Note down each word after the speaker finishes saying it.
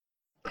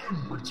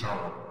Every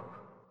town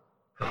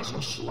has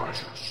a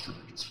slasher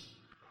street.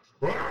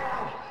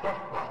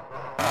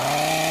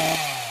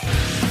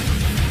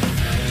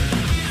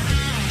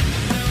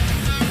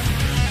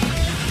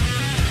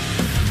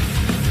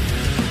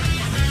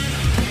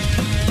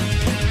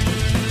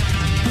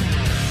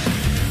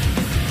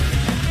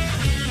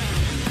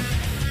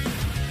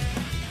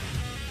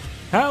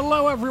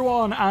 Hello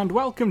everyone and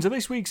welcome to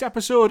this week's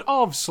episode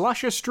of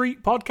Slasher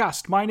Street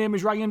Podcast. My name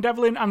is Ryan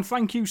Devlin and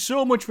thank you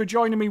so much for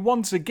joining me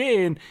once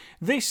again.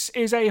 This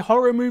is a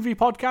horror movie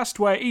podcast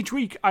where each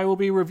week I will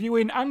be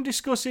reviewing and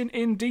discussing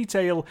in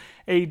detail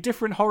a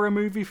different horror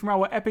movie from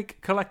our epic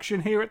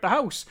collection here at the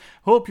house.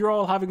 Hope you're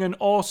all having an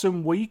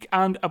awesome week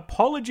and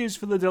apologies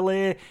for the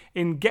delay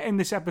in getting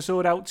this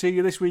episode out to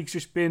you. This week's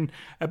just been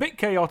a bit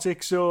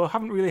chaotic, so I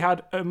haven't really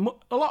had a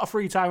lot of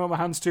free time on my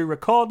hands to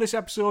record this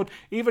episode,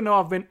 even though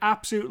I've been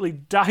absolutely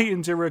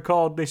dying to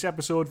record this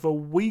episode for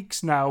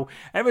weeks now.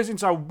 Ever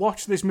since I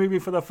watched this movie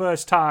for the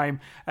first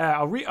time.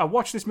 I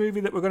watched this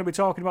movie that we're going to be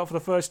talking about for the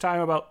first time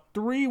about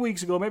 3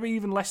 weeks ago, maybe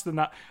even less than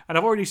that, and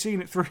I've already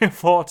seen it 3 or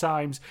 4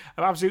 times.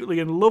 I'm absolutely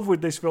in love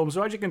with this film,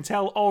 so as you can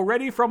tell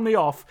already from the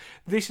off,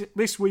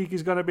 this week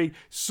is going to be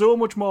so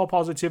much more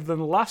positive than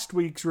last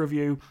week's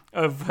review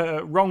of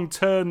Wrong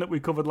Turn that we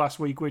covered last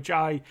week, which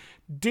I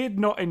did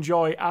not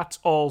enjoy at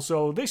all.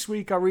 So this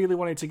week I really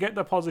wanted to get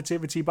the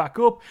positivity back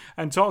up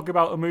and talk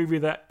about a movie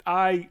that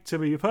I, to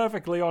be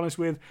perfectly honest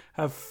with,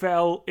 have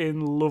fell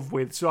in love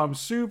with. So I'm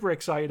super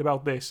excited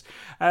about this.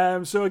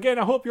 So again,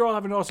 I hope you're all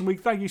having an awesome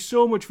week. Thank you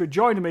so much for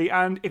joining me.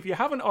 And if you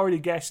haven't already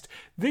guessed,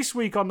 this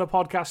week on the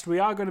podcast we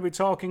are going to be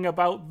talking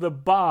about The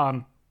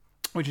Barn,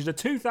 which is a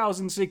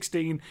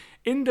 2016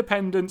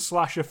 independent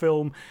slasher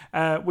film,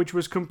 which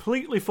was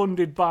completely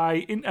funded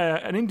by an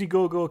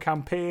Indiegogo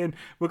campaign.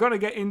 We're going to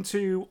get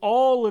into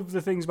all of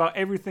the things about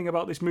everything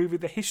about this movie,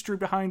 the history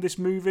behind this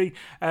movie,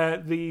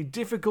 the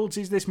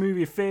difficulties this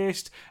movie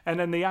faced, and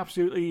then the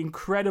absolutely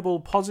incredible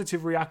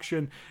positive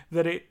reaction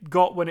that it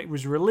got when it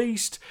was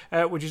released,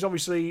 which is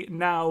obviously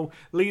now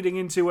leading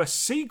into a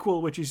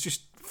sequel, which is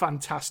just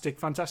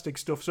fantastic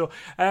stuff. So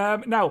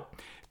now,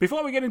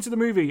 before we get into the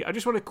movie, I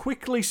just want to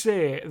quickly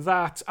say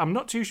that I'm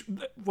not too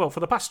well, for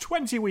the past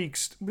 20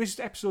 weeks, this is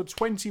episode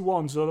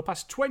 21, so the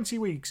past 20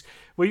 weeks,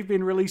 we've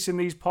been releasing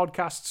these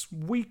podcasts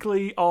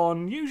weekly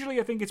on, usually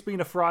I think it's been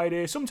a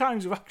Friday,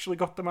 sometimes we've actually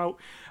got them out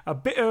a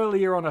bit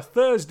earlier on a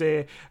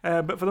Thursday,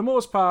 but for the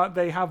most part,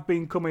 they have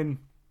been coming,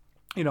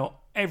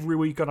 every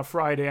week on a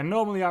Friday, and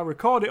normally I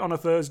record it on a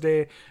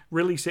Thursday,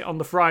 release it on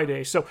the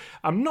Friday. So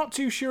I'm not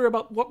too sure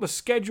about what the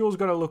schedule is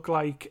going to look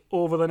like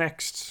over the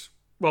next,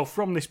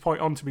 from this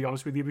point on, to be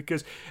honest with you,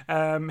 because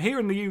here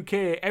in the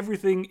UK,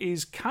 everything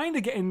is kind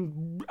of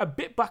getting a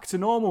bit back to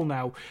normal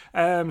now.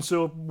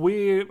 So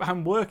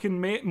I'm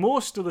working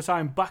most of the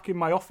time back in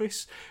my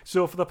office.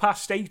 So for the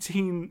past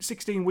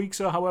 16 weeks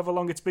or however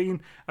long it's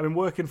been, I've been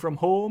working from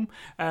home,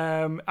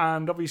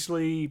 and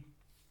obviously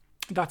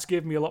that's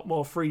given me a lot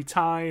more free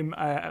time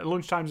at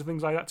lunchtimes and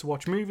things like that to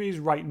watch movies,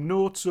 write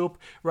notes up,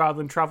 rather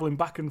than travelling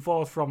back and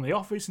forth from the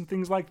office and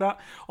things like that.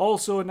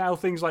 Also, now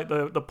things like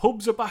the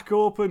pubs are back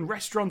open,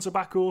 restaurants are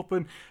back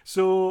open,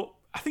 so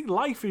I think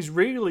life is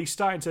really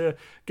starting to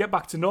get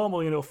back to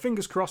normal.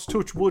 Fingers crossed,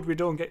 touch wood, we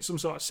don't get some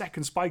sort of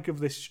second spike of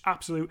this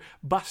absolute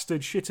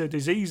bastard shitter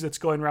disease that's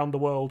going around the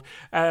world.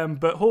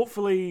 But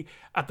hopefully,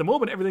 at the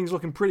moment, everything's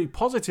looking pretty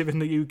positive in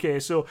the UK.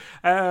 So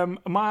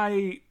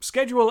my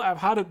schedule I've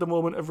had at the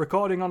moment of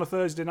recording on a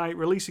Thursday night,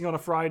 releasing on a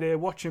Friday,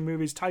 watching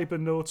movies,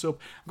 typing notes up,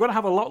 I'm going to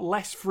have a lot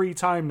less free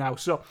time now.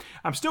 So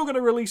I'm still going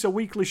to release a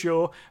weekly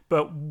show,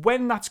 but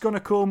when that's going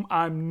to come,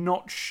 I'm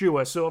not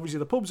sure. So obviously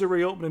the pubs are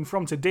reopening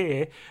from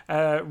today,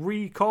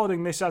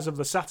 recording this as of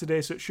the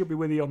Saturday, so it should be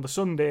with you on the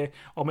Sunday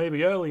or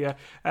maybe earlier.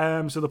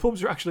 So the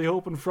pubs are actually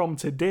open from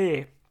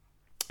today.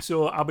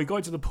 So I'll be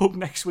going to the pub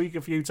next week a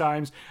few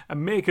times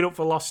and making up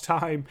for lost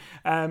time.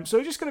 So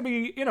it's just going to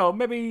be,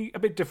 maybe a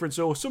bit different.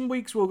 So some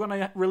weeks we're going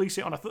to release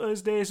it on a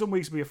Thursday, some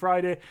weeks will be a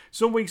Friday,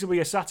 some weeks will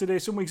be a Saturday,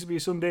 some weeks will be a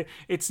Sunday.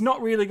 It's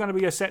not really going to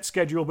be a set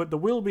schedule, but there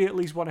will be at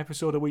least one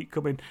episode a week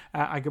coming.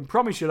 I can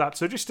promise you that.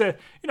 So just to,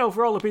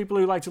 for all the people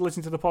who like to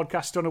listen to the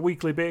podcast on a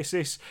weekly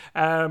basis,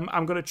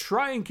 I'm going to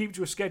try and keep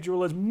to a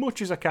schedule as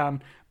much as I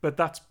can, but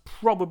that's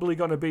probably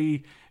going to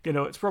be,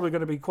 it's probably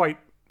going to be quite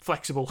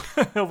flexible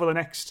over the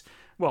next,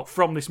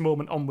 from this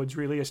moment onwards,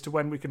 really, as to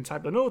when we can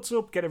type the notes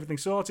up, get everything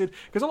sorted.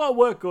 Because a lot of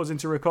work goes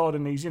into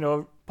recording these,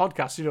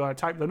 podcasts. I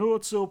type the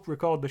notes up,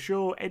 record the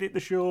show, edit the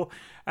show.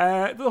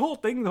 The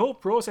whole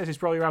process is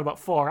probably around about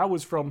 4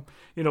 hours from,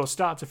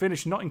 start to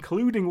finish, not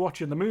including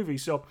watching the movie.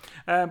 So,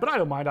 but I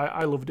don't mind.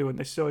 I love doing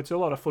this, so it's a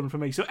lot of fun for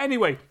me. So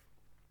anyway,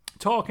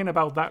 talking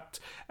about that,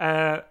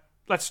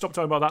 let's stop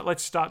talking about that.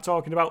 Let's start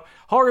talking about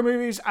horror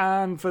movies.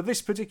 And for this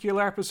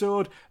particular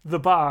episode, The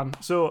Barn.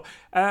 So,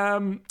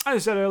 as I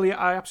said earlier,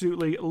 I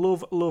absolutely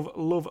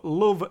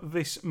love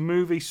this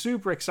movie.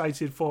 Super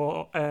excited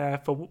for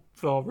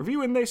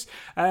reviewing this.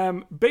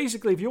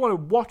 Basically, if you want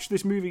to watch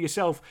this movie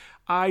yourself,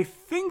 I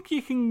think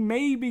you can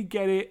maybe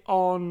get it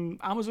on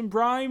Amazon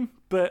Prime,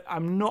 but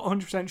I'm not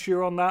 100%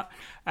 sure on that.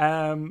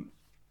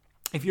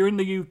 If you're in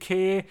the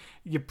UK,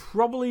 you're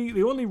probably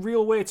the only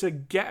real way to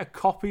get a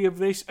copy of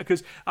this,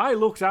 because I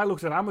looked at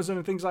Amazon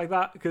and things like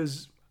that,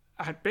 because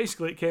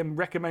it came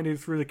recommended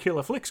through the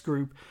Killer Flicks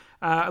group.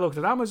 I looked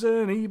at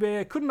Amazon,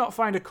 eBay, could not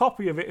find a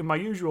copy of it in my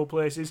usual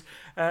places,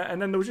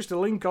 and then there was just a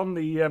link on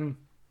the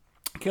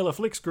Killer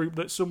Flicks group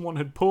that someone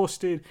had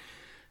posted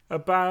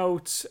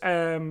about,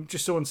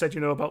 just someone said,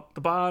 about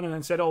the Barn, and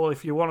then said, oh, well,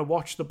 if you want to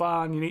watch the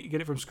Barn, you need to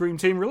get it from Scream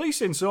Team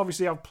Releasing. So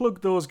obviously I've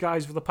plugged those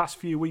guys for the past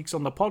few weeks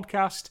on the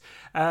podcast,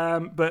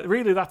 but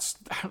really that's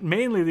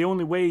mainly the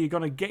only way you're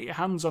going to get your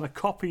hands on a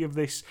copy of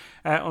this,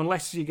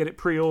 unless you get it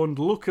pre-owned,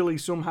 luckily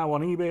somehow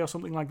on eBay or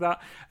something like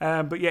that.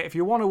 But yeah, if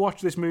you want to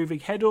watch this movie,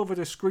 head over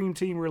to Scream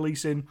Team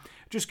Releasing.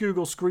 Just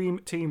Google Scream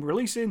Team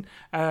Releasing.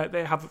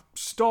 They have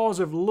stores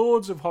of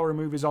loads of horror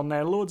movies on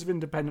there, loads of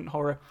independent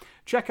horror.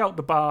 Check out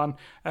the Barn,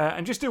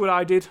 and just do what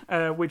I did,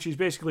 which is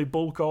basically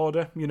bulk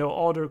order.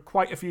 Order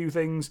quite a few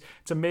things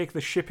to make the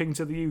shipping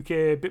to the UK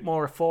a bit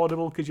more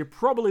affordable, because you're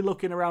probably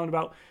looking around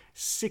about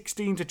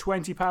 £16 to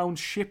 £20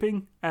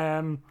 shipping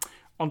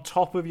on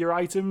top of your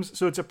items.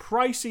 So it's a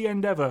pricey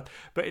endeavour,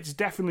 but it's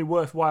definitely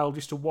worthwhile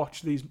just to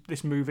watch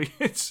this movie.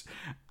 It's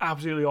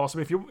absolutely awesome.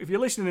 If you're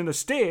listening in the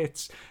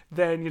States,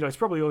 then it's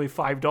probably only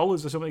 $5 or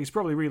something. It's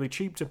probably really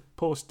cheap to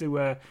post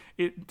to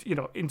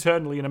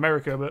internally in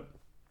America, but.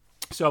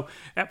 So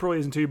that probably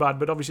isn't too bad,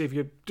 but obviously if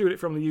you're doing it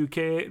from the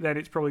UK, then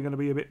it's probably going to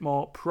be a bit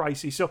more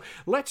pricey. So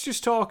let's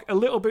just talk a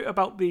little bit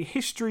about the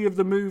history of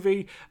the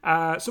movie,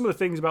 some of the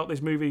things about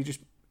this movie. Just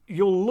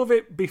you'll love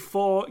it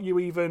before you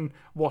even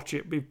watch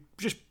it,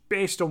 just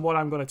based on what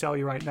I'm going to tell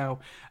you right now.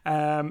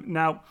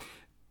 Now,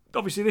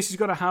 obviously this is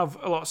going to have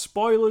a lot of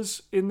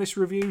spoilers in this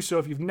review, so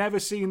if you've never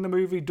seen the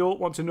movie, don't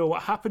want to know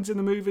what happens in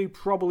the movie,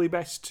 probably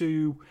best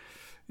to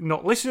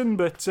not listen,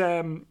 but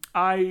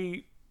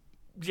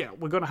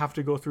we're going to have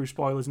to go through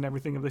spoilers and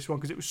everything of this one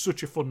because it was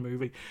such a fun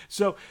movie.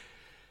 So,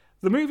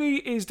 the movie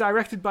is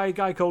directed by a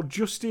guy called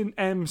Justin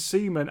M.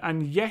 Seaman,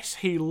 and yes,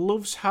 he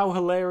loves how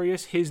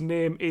hilarious his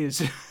name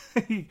is.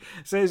 He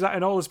says that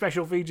in all the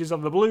special features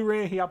on the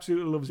Blu-ray. He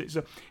absolutely loves it.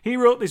 So, he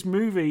wrote this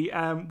movie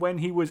when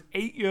he was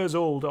 8 years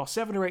old, or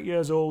 7 or 8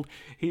 years old.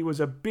 He was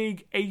a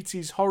big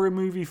 80s horror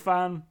movie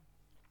fan,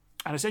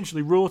 and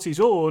essentially wrote his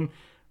own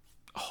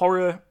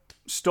horror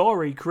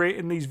story,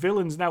 creating these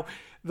villains. Now,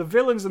 the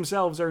villains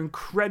themselves are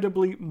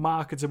incredibly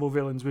marketable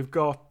villains. We've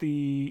got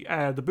the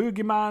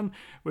Boogeyman,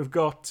 we've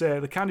got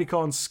the Candy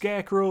Corn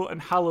Scarecrow,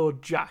 and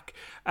Hallowed Jack.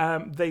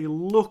 They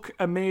look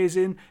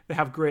amazing. They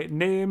have great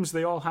names.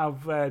 They all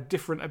have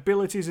different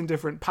abilities and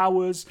different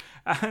powers.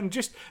 And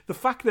just the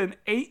fact that an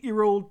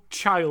 8-year-old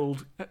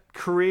child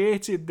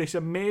created this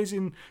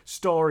amazing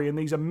story and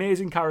these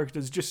amazing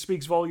characters just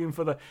speaks volume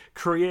for the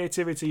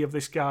creativity of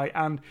this guy,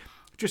 and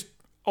just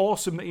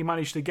awesome that he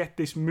managed to get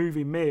this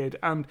movie made.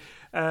 And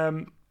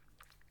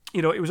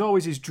it was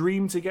always his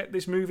dream to get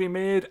this movie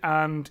made,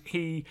 and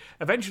he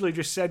eventually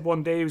just said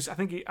one day,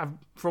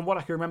 from what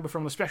I can remember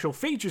from the special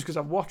features, because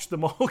I've watched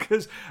them all,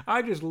 because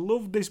I just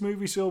loved this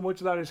movie so much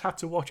that I just had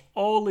to watch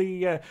all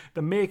the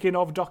making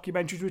of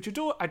documentaries, which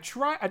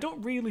I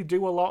don't really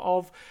do a lot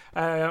of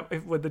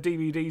with the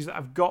DVDs that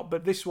I've got,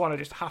 but this one I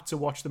just had to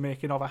watch the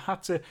making of. I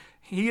had to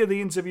hear the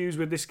interviews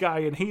with this guy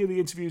and hear the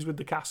interviews with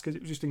the cast, because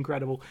it was just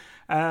incredible.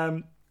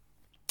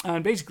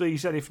 And basically he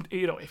said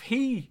if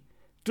he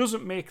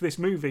doesn't make this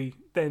movie,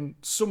 then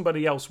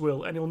somebody else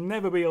will, and he'll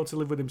never be able to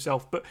live with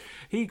himself. But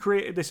he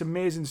created this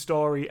amazing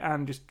story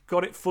and just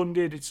got it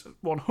funded. It's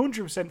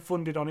 100%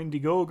 funded on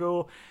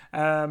Indiegogo,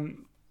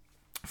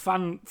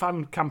 fan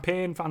film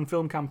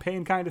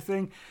campaign kind of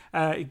thing.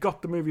 He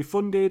got the movie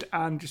funded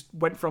and just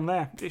went from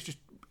there. It's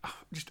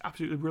just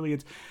absolutely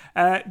brilliant.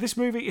 This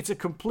movie, it's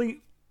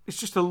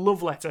just a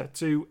love letter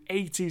to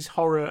 80s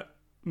horror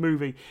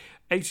movies.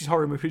 It's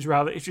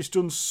just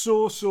done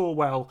so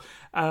well.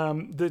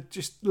 The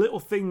just little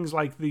things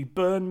like the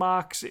burn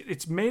marks.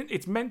 It's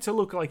meant to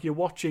look like you're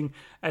watching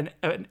an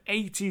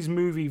 80s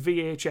movie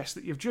VHS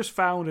that you've just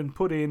found and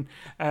put in,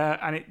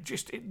 and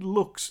it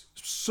looks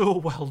so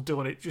well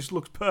done. It just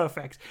looks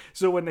perfect.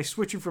 So when they're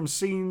switching from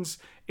scenes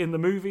in the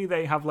movie,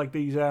 they have like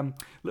these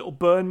little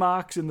burn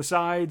marks in the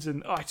sides,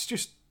 and it's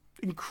just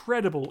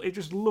incredible. It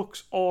just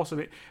looks awesome.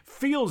 It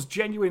feels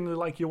genuinely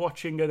like you're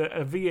watching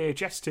a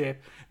VHS tape.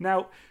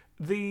 Now,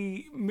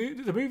 the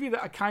movie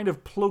that I kind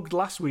of plugged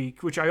last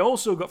week, which I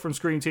also got from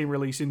Scream Team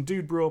Releasing,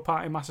 Dude Bro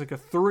Party Massacre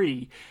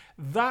 3,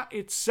 that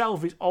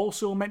itself is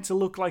also meant to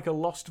look like a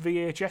lost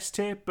VHS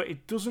tape, but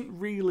it doesn't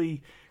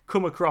really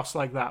come across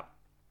like that.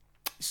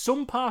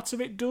 Some parts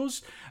of it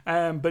does,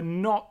 but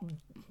not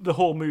the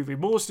whole movie.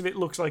 Most of it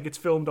looks like it's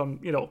filmed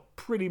on,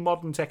 pretty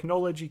modern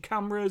technology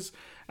cameras,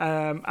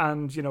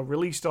 and,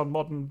 released on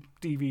modern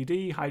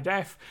DVD, high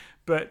def.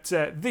 But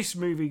this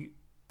movie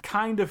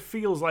kind of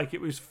feels like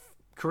it was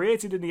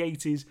created in the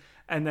 80s,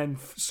 and then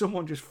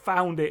someone just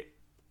found it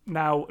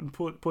now and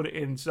put it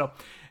in. So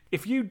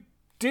if you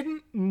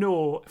didn't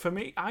know, for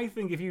me, I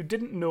think if you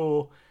didn't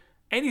know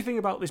anything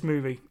about this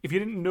movie, if you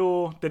didn't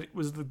know that it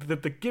was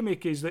the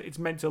gimmick is that it's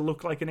meant to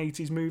look like an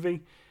 80s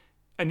movie,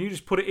 and you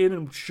just put it in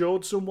and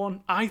showed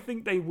someone, I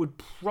think they would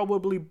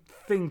probably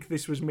think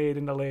this was made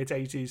in the late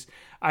 80s.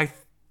 I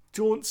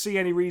don't see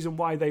any reason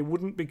why they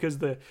wouldn't, because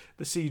the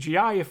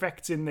CGI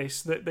effects in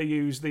this that they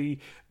use, the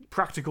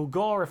practical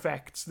gore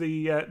effects,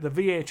 the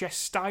VHS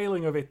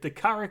styling of it, the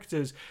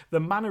characters, the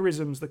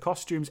mannerisms, the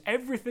costumes,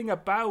 everything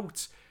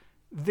about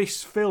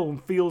this film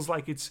feels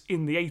like it's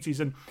in the 80s.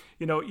 And,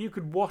 you know, you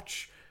could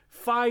watch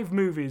 5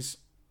 movies,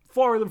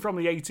 4 of them from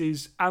the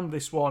 80s and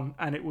this one,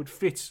 and it would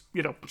fit,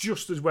 you know,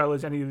 just as well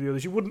as any of the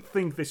others. You wouldn't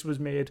think this was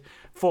made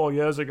 4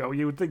 years ago.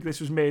 You would think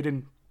this was made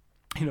in,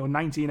 you know,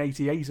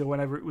 1988 or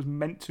whenever it was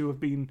meant to have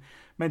been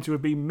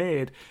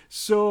made.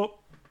 So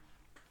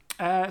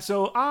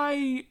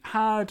I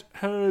had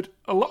heard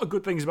a lot of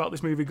good things about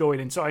this movie going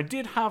in, so I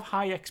did have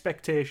high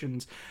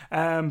expectations,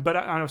 but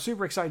I was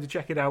super excited to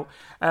check it out,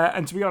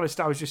 and to be honest,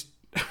 I was just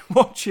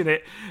watching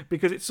it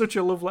because it's such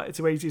a love letter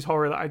to 80s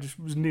horror that I just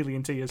was nearly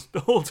in tears the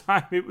whole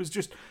time. It was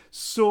just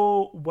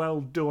so well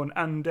done,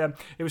 and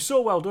it was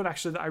so well done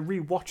actually that I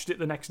rewatched it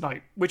the next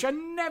night, which I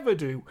never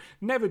do,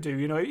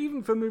 you know,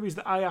 even for movies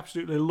that I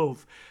absolutely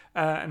love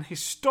and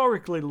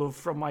historically love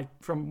from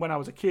when I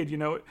was a kid. You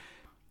know,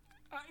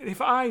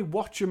 if I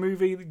watch a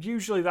movie,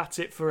 usually that's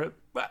it for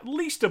at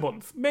least a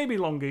month, maybe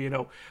longer, you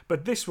know.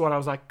 But this one, I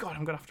was like, God,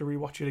 I'm going to have to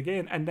rewatch it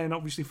again. And then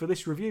obviously for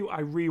this review,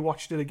 I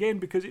rewatched it again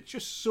because it's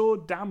just so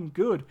damn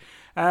good.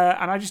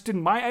 And I just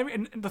didn't mind.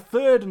 And the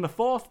third and the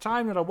fourth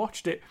time that I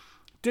watched it,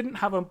 didn't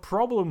have a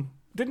problem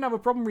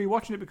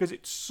rewatching it because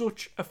it's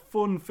such a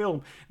fun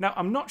film. Now,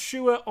 I'm not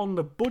sure on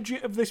the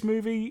budget of this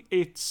movie.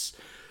 It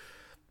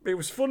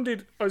was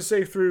funded, I'd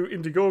say, through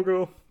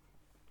Indiegogo.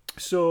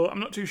 So I'm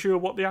not too sure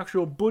what the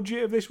actual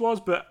budget of this was,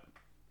 but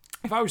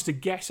if I was to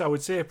guess, I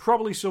would say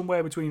probably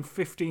somewhere between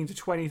 $15,000 to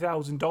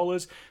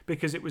 $20,000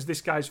 because it was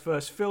this guy's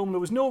first film. There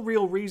was no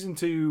real reason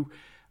to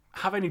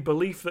have any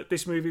belief that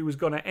this movie was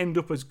going to end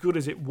up as good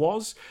as it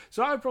was.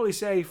 So I would probably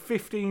say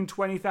 $15,000,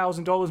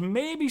 $20,000,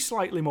 maybe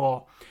slightly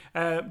more.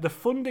 The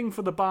funding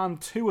for The Barn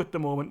 2 at the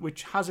moment,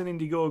 which has an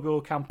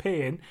Indiegogo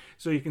campaign,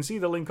 so you can see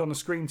the link on the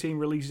Screen Team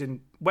releasing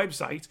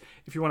website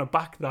if you want to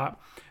back that.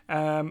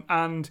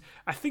 And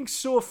I think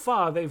so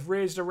far they've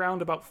raised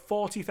around about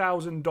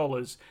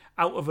 $40,000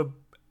 out of a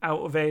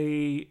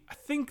I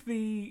think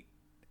the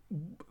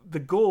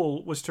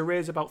goal was to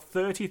raise about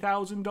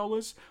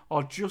 $30,000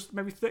 or just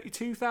maybe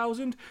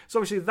 $32,000. So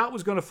obviously that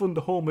was going to fund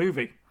the whole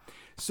movie.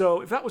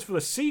 So if that was for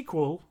the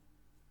sequel,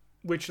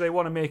 which they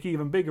want to make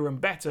even bigger and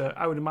better,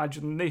 I would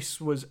imagine this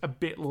was a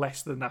bit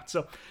less than that.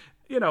 So,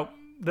 you know,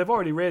 they've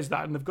already raised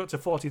that and they've got to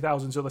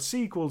 $40,000. So the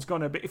sequel's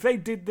going to be, if they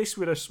did this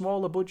with a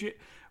smaller budget,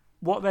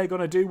 what they're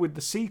going to do with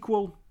the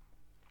sequel,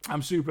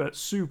 I'm super,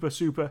 super,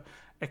 super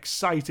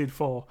excited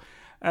for.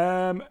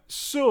 And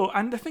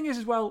the thing is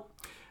as well,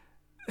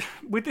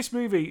 with this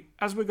movie,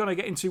 as we're going to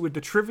get into with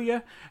the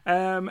trivia,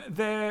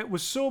 there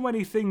was so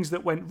many things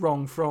that went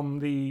wrong, from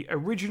the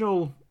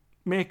original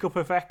makeup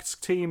effects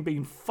team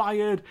being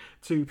fired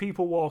to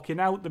people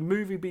walking out, the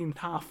movie being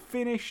half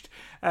finished.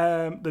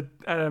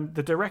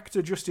 The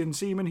director, Justin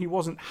Seaman, he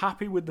wasn't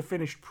happy with the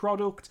finished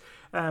product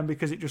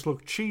because it just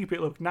looked cheap,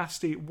 it looked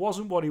nasty, it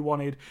wasn't what he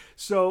wanted.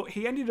 So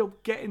he ended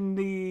up getting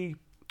the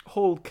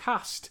whole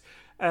cast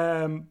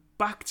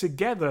back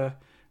together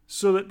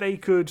so that they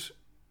could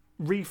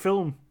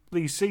refilm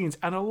these scenes,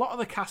 and a lot of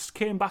the cast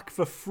came back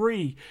for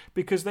free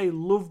because they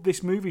loved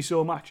this movie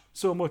so much,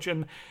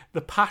 and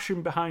the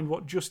passion behind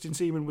what Justin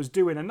Seaman was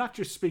doing, and that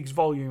just speaks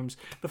volumes.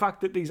 The fact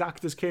that these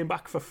actors came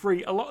back for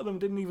free, a lot of them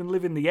didn't even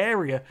live in the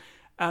area,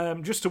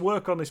 just to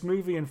work on this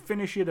movie and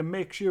finish it and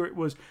make sure it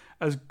was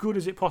as good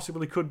as it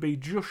possibly could be,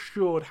 just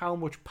showed how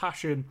much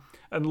passion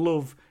and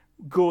love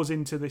goes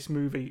into this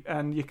movie.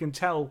 And you can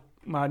tell,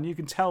 man,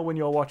 when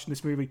you're watching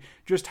this movie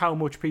just how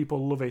much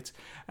people love it.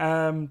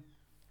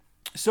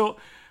 So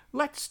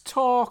let's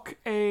talk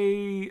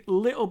a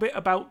little bit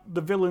about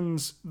the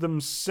villains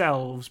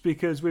themselves,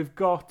 because we've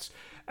got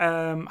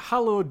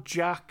Hallowed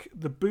Jack,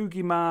 the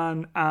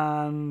Boogeyman,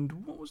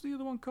 and what was the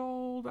other one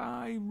called?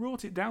 I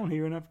wrote it down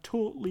here and I've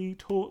totally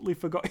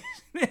forgot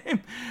his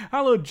name.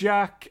 Hallowed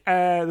Jack,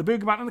 the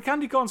Boogeyman, and the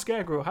Candy Corn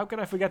Scarecrow. How could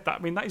I forget that?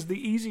 I mean, that is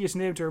the easiest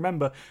name to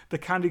remember, the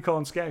Candy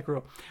Corn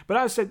Scarecrow. But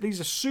as I said,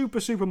 these are super,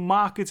 super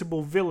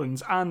marketable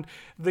villains, and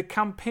the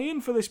campaign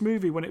for this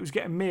movie, when it was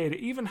getting made, it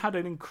even had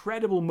an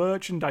incredible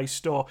merchandise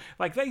store.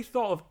 Like, they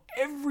thought of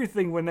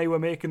everything when they were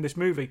making this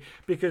movie,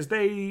 because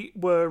they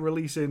were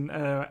releasing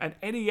an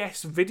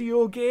NES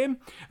video game.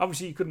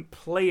 Obviously you couldn't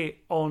play it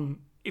on,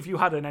 if you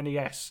had an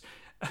NES,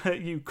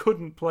 you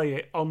couldn't play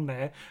it on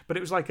there, but it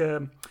was like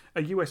a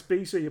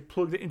USB, so you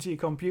plugged it into your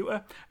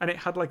computer, and it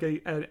had like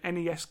an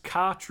NES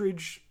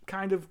cartridge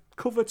kind of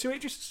cover to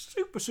it. Just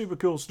super, super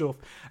cool stuff.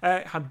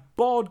 It had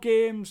board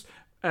games,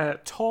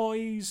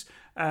 toys,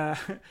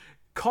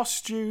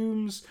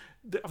 costumes,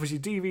 obviously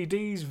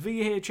DVDs,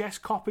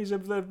 VHS copies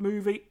of the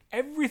movie.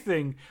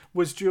 Everything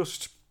was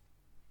just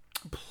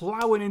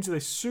plowing into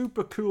this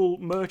super cool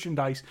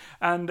merchandise,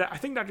 and I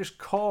think that just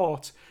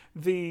caught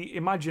the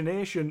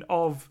imagination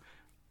of,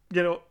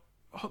 you know,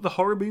 the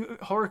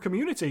horror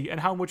community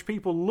and how much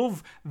people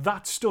love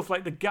that stuff.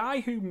 Like the guy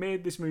who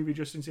made this movie,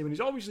 Justin Simon,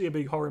 is obviously a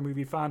big horror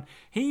movie fan.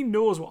 He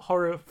knows what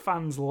horror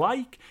fans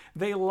like.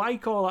 They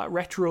like all that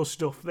retro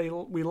stuff.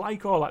 We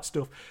like all that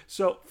stuff.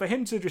 So for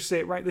him to just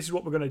say, right, this is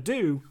what we're going to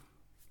do,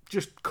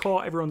 just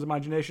caught everyone's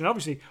imagination.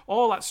 Obviously,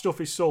 all that stuff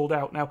is sold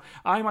out. Now,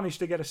 I managed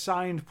to get a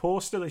signed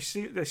poster.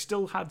 They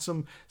still had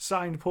some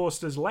signed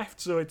posters left,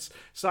 so it's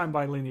signed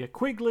by Linnea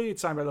Quigley,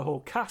 it's signed by the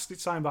whole cast,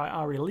 it's signed by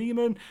Ari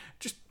Lehman.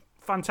 Just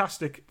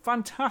fantastic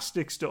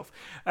stuff.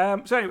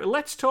 So anyway,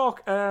 let's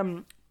talk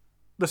the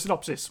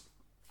synopsis.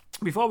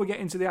 Before we get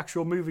into the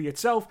actual movie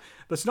itself,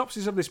 the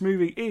synopsis of this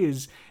movie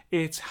is,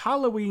 it's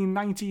Halloween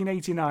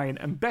 1989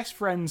 and best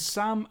friends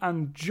Sam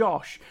and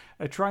Josh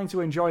are trying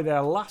to enjoy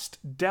their last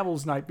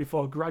Devil's Night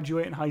before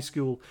graduating high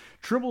school.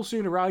 Trouble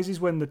soon arises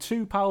when the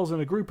two pals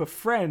and a group of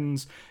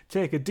friends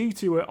take a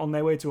detour on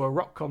their way to a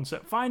rock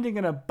concert, finding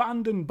an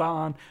abandoned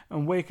barn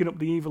and waking up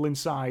the evil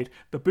inside,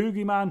 the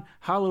Boogeyman,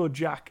 Hallow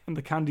Jack and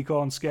the Candy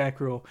Corn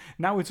Scarecrow.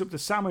 Now it's up to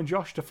Sam and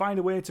Josh to find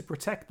a way to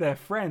protect their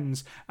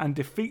friends and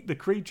defeat the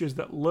creatures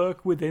that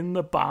lurk within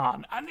the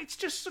barn. And it's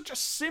just such a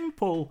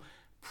simple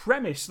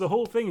premise. The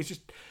whole thing is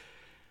just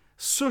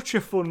such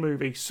a fun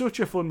movie.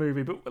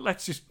 But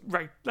let's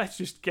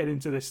just get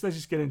into this. Let's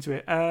just get into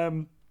it.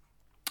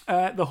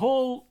 The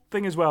whole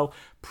thing as well,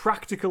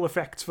 practical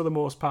effects for the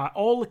most part.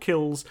 All the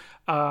kills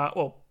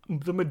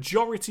the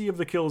majority of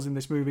the kills in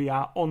this movie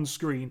are on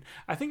screen.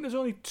 I think there's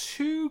only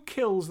 2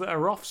 kills that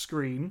are off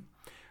screen,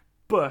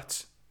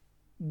 but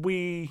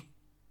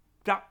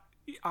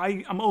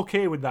I'm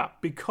okay with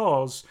that,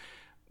 because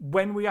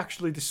when we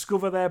actually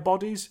discover their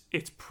bodies,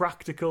 it's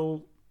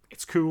practical,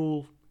 it's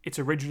cool, it's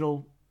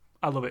original.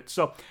 I love it.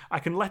 So I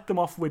can let them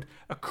off with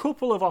a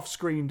couple of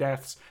off-screen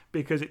deaths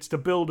because it's to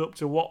build up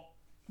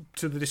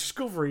to the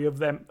discovery of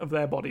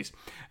their bodies,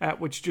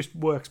 which just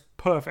works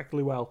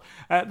perfectly well.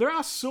 There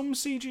are some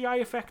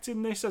CGI effects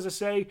in this, as I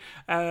say,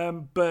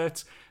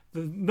 but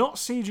the not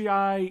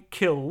CGI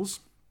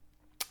kills.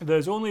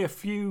 There's only a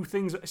few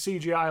things that are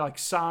CGI, like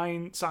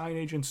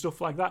signage and stuff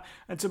like that.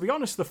 And to be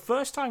honest, the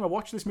first time I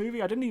watched this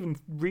movie, I didn't even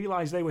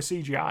realise they were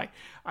CGI.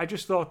 I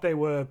just thought they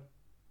were,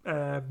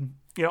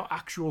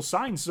 actual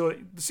signs. So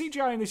the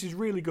CGI in this is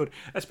really good,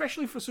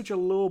 especially for such a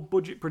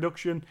low-budget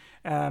production.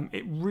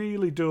 It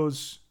really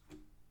does,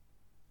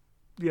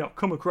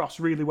 come across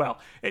really well.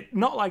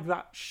 Not like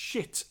that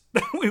shit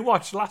that we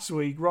watched last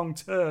week, Wrong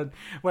Turn,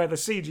 where the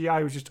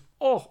CGI was just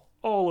all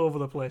over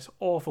the place,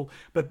 awful.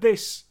 But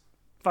this,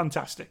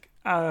 fantastic.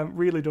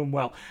 Really done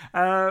well.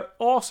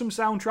 Awesome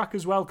soundtrack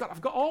as well. God,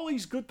 I've got all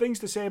these good things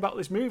to say about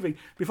this movie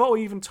before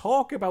we even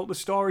talk about the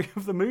story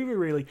of the movie,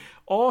 really.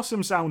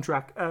 Awesome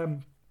soundtrack.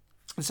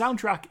 The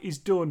soundtrack is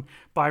done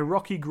by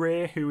Rocky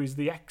Gray, who is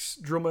the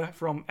ex-drummer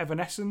from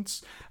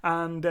Evanescence,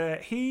 and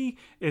he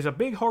is a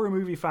big horror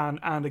movie fan,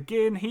 and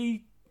again,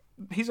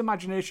 his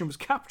imagination was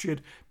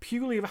captured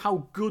purely of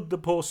how good the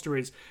poster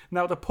is.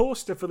 Now, the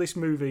poster for this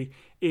movie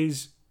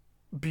is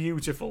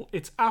beautiful.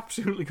 It's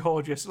absolutely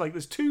gorgeous. Like,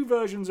 there's 2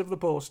 versions of the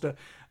poster.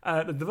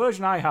 The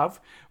version I have,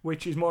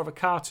 which is more of a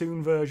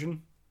cartoon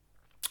version,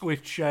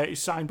 which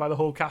is signed by the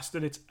whole cast,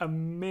 and it's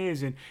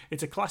amazing.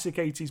 It's a classic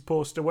 80s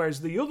poster,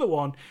 whereas the other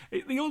one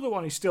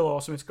is still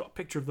awesome. It's got a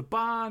picture of the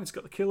barn, it's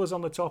got the killers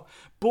on the top.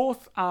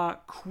 Both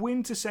are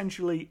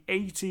quintessentially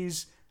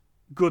 80s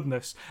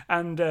goodness.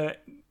 And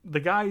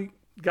the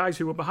guys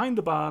who were behind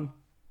the barn,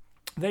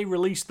 they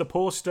released the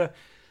poster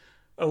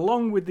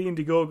along with the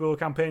Indiegogo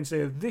campaign,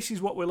 saying, this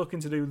is what we're looking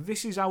to do,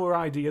 this is our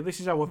idea,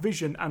 this is our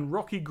vision. And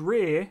Rocky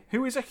Gray,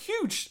 who is a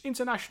huge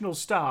international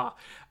star,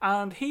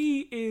 and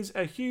he is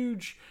a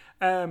huge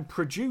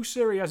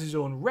producer, he has his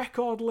own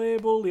record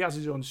label, he has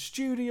his own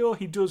studio,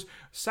 he does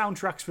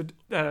soundtracks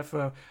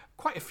for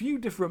quite a few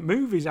different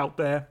movies out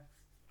there.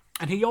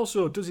 And he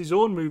also does his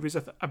own movies,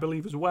 I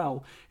believe, as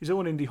well. His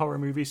own indie horror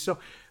movies. So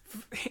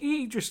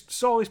he just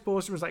saw this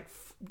poster and was like,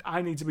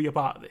 I need to be a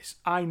part of this.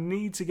 I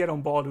need to get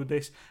on board with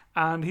this.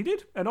 And he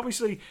did. And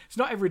obviously, it's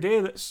not every day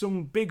that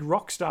some big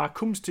rock star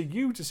comes to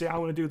you to say, I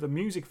want to do the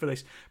music for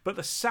this. But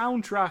the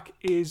soundtrack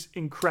is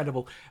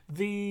incredible.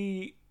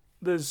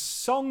 There's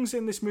songs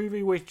in this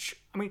movie which,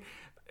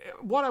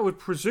 what I would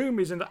presume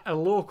is a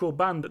local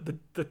band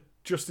that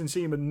Justin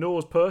Seaman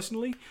knows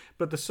personally,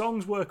 but the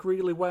songs work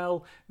really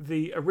well.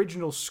 The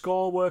original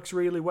score works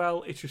really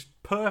well. It's just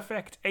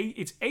perfect.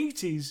 It's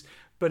 80s,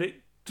 but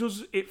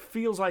it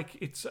feels like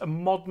it's a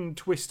modern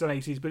twist on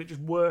 80s, but it just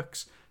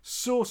works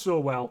so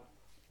well.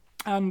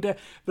 And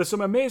there's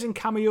some amazing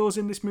cameos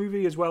in this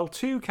movie as well.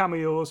 2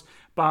 cameos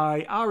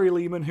by Ari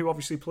Lehman, who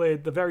obviously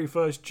played the very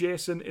first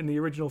Jason in the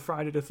original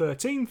Friday the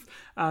 13th,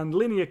 and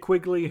Linnea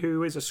Quigley,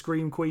 who is a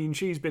scream queen.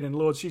 She's been in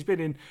loads. She's been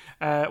in,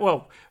 it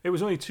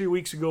was only 2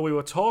 weeks ago we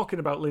were talking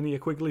about Linnea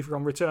Quigley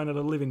from Return of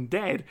the Living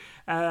Dead,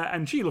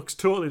 and she looks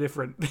totally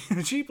different.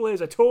 She plays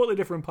a totally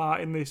different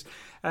part in this.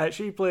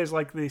 She plays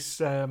like this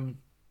kind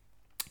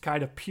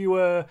of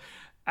pure,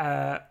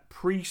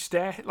 priest,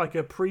 like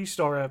a priest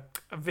or a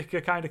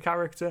vicar kind of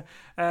character,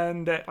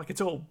 and like a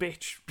total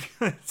bitch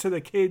to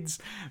the kids.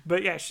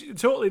 But yeah, she's a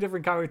totally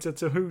different character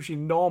to who she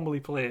normally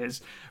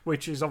plays,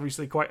 which is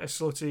obviously quite a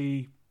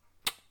slutty,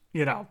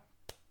 you know,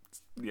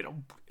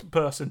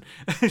 person.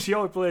 She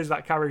always plays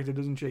that character,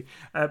 doesn't she?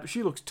 But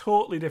she looks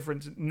totally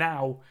different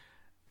now.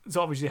 It's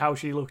obviously how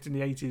she looked in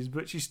the 80s,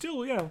 but she's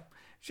still, you know,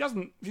 she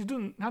hasn't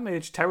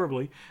aged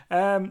terribly.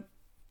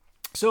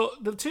 So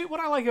what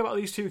I like about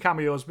these two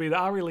cameos be that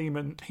Ari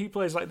Lehman, he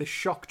plays like the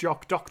shock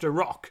jock Dr.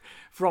 Rock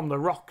from the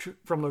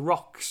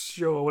Rock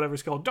show or whatever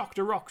it's called,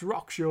 Dr. Rock's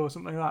Rock Show or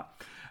something like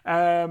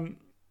that.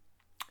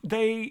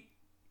 They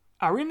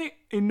are in it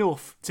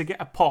enough to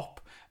get a pop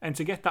and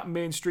to get that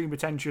mainstream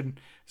attention.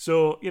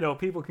 So, you know,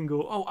 people can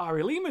go, oh,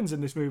 Ari Lehman's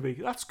in this movie,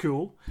 that's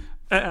cool.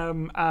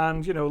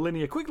 And, you know,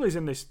 Linnea Quigley's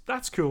in this,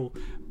 that's cool.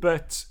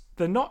 But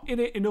they're not in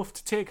it enough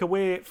to take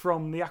away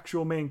from the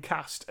actual main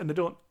cast, and they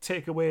don't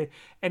take away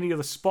any of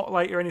the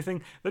spotlight or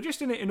anything. They're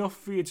just in it enough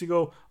for you to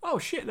go, oh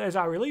shit, there's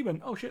Ari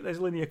Lehman. Oh shit, there's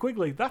Linnea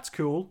Quigley. That's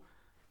cool.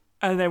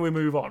 And then we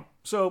move on.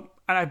 So,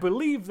 and I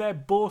believe they're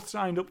both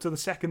signed up to the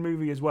second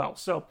movie as well.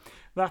 So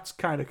that's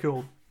kind of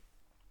cool.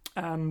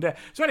 And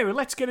so anyway,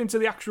 let's get into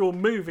the actual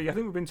movie. I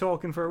think we've been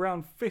talking for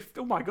around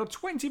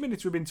 20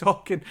 minutes we've been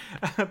talking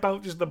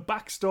about just the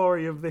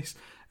backstory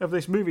of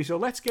this movie. So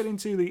let's get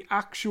into the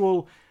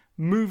actual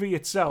movie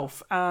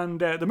itself.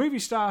 And the movie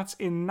starts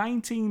in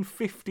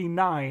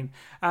 1959.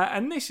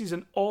 And this is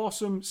an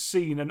awesome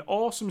scene, an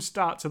awesome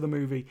start to the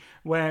movie,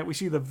 where we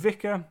see the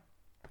vicar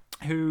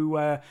who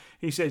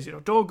he says, you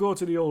know, don't go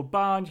to the old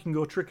barn. You can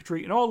go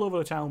trick-or-treating all over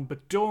the town,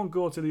 but don't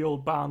go to the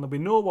old barn. There'll be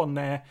no one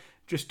there.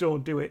 Just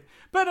don't do it.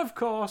 But of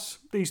course,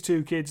 these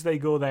two kids, they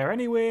go there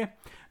anyway,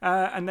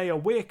 and they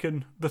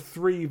awaken the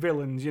three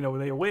villains. You know,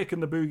 they awaken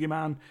the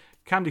Boogeyman,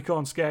 Candy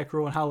Corn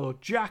Scarecrow, and Hello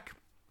Jack.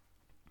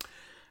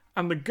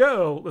 And the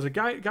girl, there's a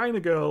guy and a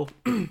girl,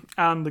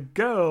 and the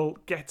girl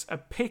gets a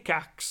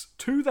pickaxe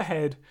to the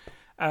head.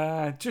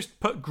 Just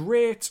put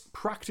great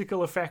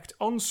practical effect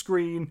on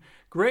screen.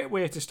 Great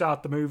way to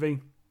start the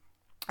movie.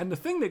 And the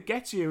thing that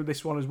gets you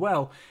this one as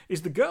well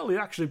is the girl is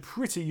actually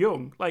pretty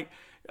young. Like,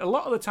 a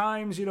lot of the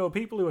times, you know,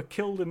 people who are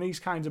killed in these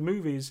kinds of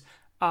movies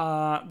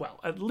are,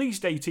 well, at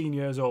least 18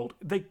 years old.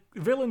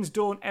 Villains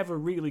don't ever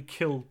really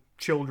kill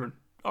children,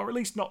 or at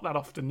least not that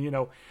often, you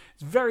know.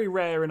 It's very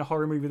rare in a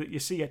horror movie that you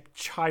see a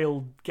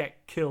child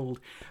get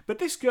killed. But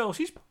this girl,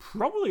 she's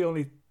probably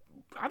only,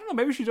 I don't know,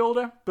 maybe she's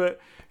older,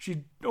 but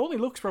she only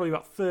looks probably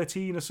about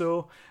 13 or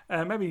so,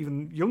 maybe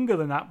even younger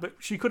than that, but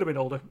she could have been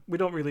older. We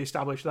don't really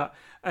establish that.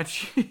 And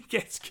she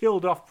gets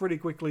killed off pretty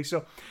quickly.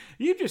 So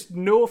you just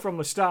know from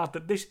the start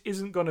that this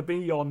isn't going to be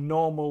your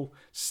normal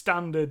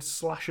standard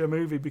slasher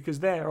movie,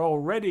 because they're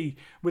already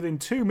within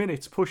 2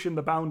 minutes pushing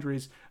the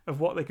boundaries of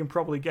what they can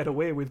probably get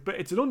away with. But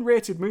it's an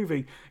unrated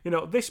movie. You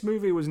know, this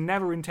movie was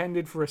never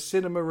intended for a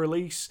cinema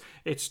release.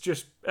 It's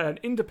just an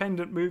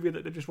independent movie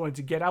that they just wanted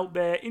to get out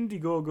there,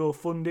 Indiegogo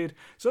funded,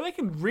 so they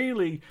can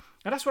really,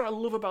 and that's what I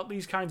love about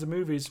these kinds of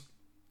movies,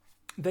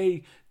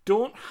 they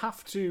don't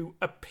have to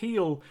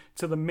appeal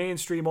to the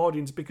mainstream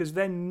audience, because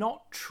they're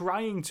not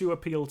trying to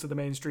appeal to the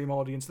mainstream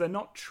audience. They're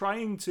not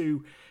trying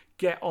to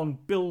get on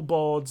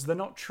billboards. They're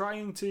not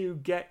trying to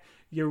get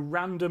your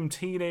random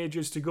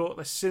teenagers to go to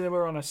the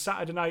cinema on a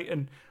Saturday night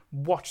and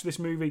watch this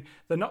movie.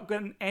 They're not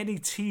getting any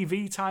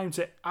TV time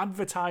to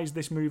advertise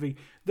this movie.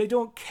 They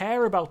don't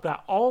care about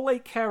that. All they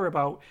care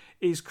about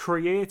is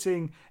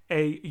creating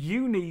a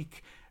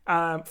unique,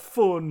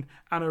 fun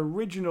and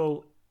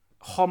original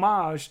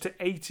homage to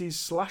 80s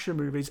slasher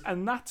movies,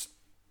 and that's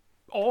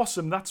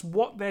awesome. That's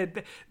what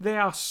they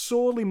are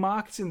solely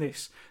marketing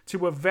this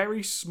to a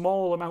very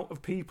small amount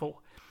of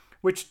people,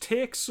 which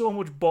takes so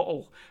much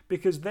bottle,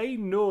 because they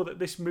know that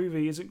this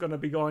movie isn't going to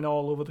be going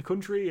all over the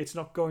country. It's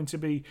not going to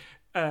be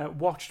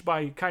watched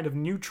by kind of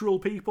neutral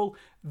people.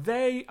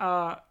 They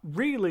are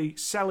really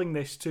selling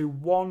this to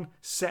one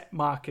set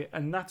market,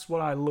 and that's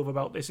what I love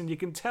about this. And you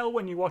can tell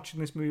when you're watching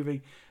this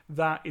movie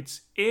that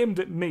it's aimed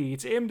at me.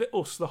 It's aimed at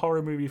us, the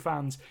horror movie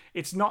fans.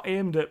 It's not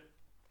aimed at,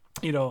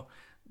 you know,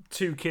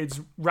 two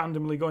kids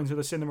randomly going to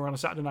the cinema on a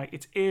Saturday night.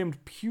 It's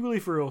aimed purely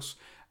for us,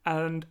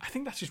 and I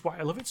think that's just why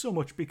I love it so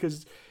much,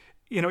 because,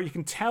 you know, you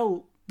can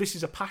tell this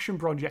is a passion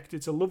project.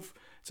 It's a love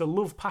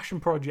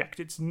passion project.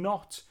 It's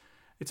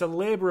a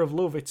labour of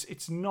love.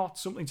 It's not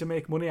something to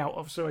make money out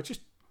of. So I just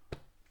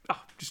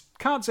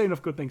can't say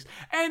enough good things.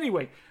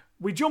 Anyway,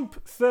 we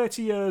jump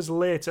 30 years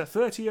later,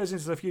 30 years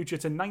into the future,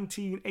 to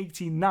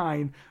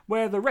 1989,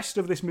 where the rest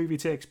of this movie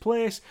takes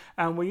place,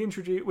 and we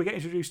get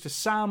introduced to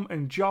Sam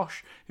and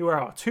Josh, who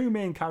are our two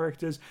main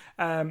characters.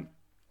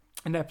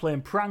 And they're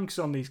playing pranks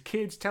on these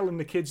kids, telling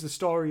the kids the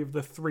story of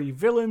the three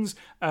villains,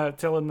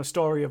 telling the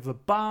story of the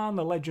barn,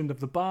 the legend of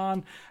the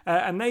barn,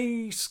 and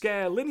they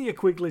scare Linnea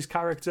Quigley's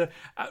character.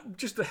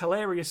 Just a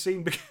hilarious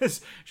scene,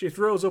 because she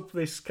throws up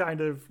this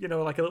kind of, you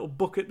know, like a little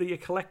bucket that you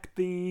collect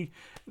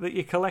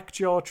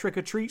your trick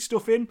or treat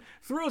stuff in,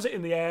 throws it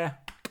in the air,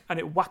 and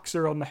it whacks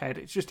her on the head.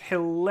 It's just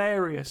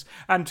hilarious.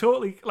 And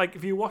totally, like,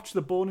 if you watch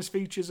the bonus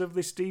features of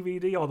this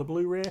DVD or the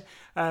Blu-ray,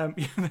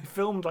 they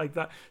filmed like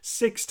that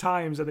 6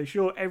 times, and they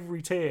show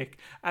every take.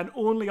 And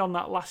only on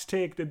that last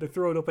take did they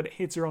throw it up and it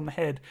hits her on the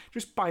head,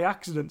 just by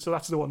accident. So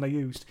that's the one they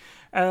used.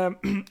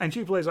 And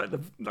she plays, like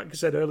I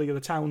said earlier, the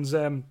town's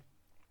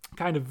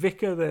kind of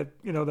vicar,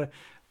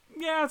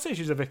 yeah, I'd say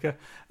she's a vicar,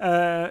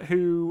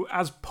 who,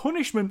 as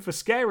punishment for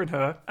scaring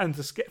her and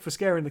for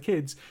scaring the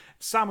kids,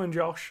 Sam and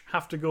Josh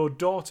have to go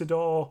door to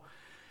door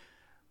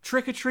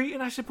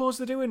trick-or-treating, I suppose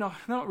they're doing.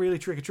 Not really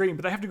trick-or-treating,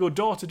 but they have to go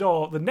door to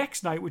door the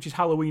next night, which is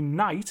Halloween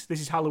night.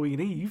 This is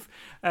Halloween Eve,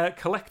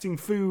 collecting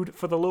food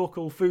for the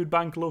local food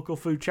bank, local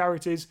food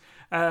charities,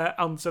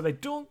 and so they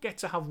don't get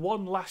to have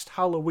one last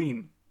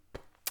Halloween.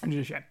 And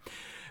it's a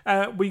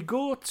shame. We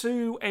go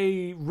to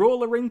a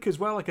roller rink as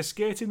well, like a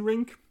skating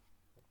rink.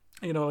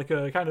 Like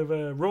a kind of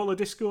a roller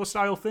disco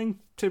style thing,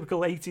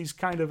 typical 80s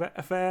kind of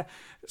affair,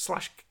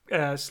 slash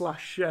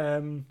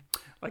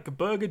like a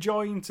burger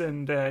joint,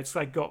 and it's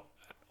like got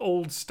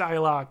old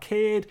style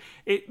arcade.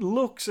 It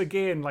looks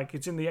again like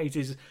it's in the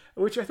 80s,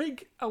 which I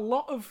think a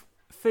lot of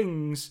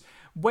things,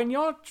 when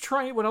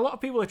a lot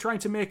of people are trying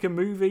to make a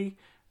movie,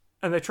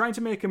 and they're trying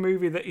to make a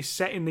movie that is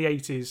set in the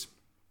 80s,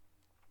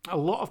 a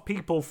lot of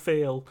people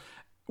fail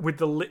with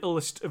the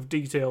littlest of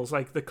details,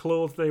 like the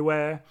clothes they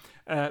wear,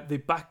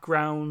 the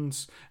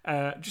backgrounds,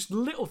 just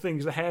little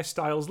things, the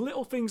hairstyles,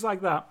 little things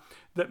like that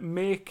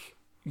make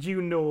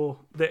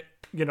that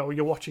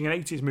you're watching an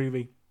 80s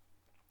movie.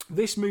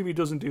 This movie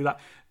doesn't do that.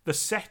 The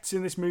sets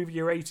in this movie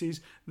are 80s.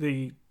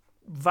 The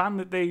van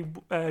that they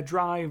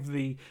drive,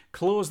 the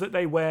clothes that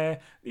they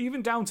wear,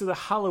 even down to the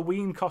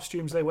Halloween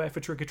costumes they wear for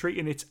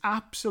trick-or-treating, it's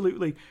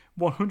absolutely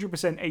 100%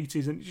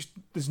 80s. And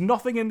there's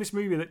nothing in this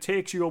movie that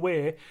takes you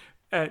away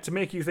to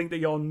make you think that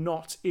you're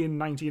not in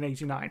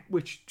 1989,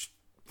 which,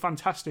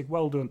 fantastic,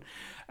 well done.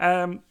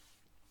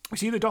 We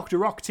see the Dr.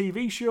 Rock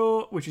TV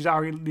show, which is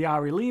the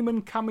Ari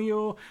Lehman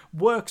cameo,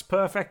 works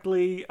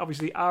perfectly.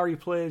 Obviously, Ari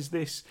plays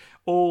this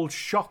old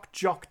shock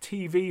jock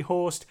TV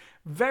host,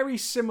 very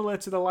similar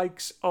to the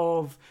likes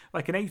of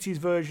like an 80s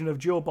version of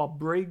Joe Bob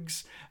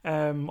Briggs,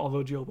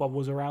 although Joe Bob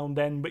was around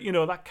then, but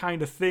that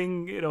kind of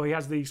thing. He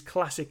has these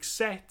classic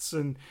sets,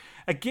 and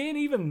again,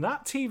 even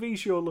that TV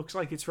show looks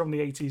like it's from the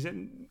 80s,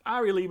 and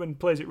Ari Lehman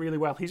plays it really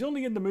well. He's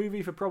only in the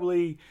movie for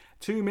probably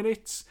 2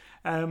 minutes,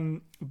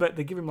 but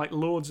they give him like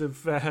loads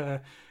of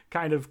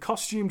kind of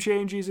costume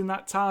changes in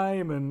that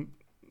time, and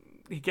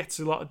he gets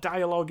a lot of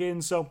dialogue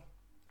in, so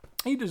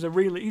he's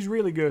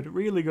really good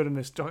in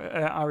this,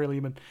 Ari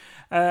Lehman.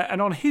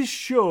 And on his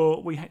show,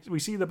 we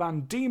see the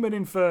band Demon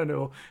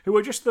Inferno, who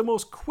are just the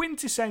most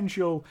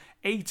quintessential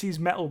 80s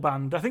metal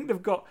band. I think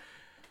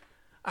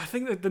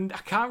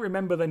I can't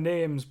remember their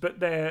names, but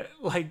they're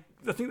like,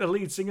 I think the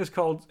lead singer's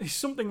he's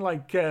something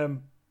like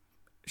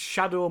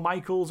Shadow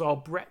Michaels or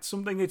Brett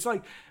something. It's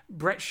like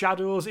Brett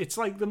Shadows. It's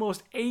like the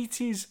most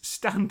 80s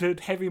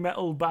standard heavy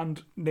metal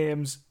band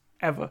names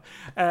ever.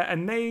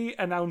 And they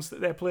announced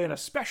that they're playing a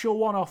special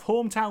one-off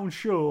hometown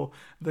show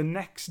the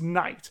next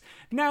night.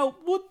 Now,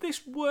 would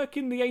this work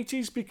in the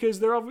 80s? Because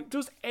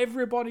does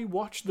everybody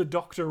watch the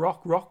Dr.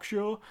 Rock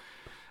show?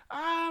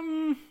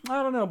 I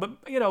don't know,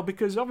 but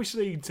because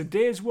obviously in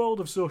today's world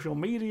of social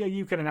media,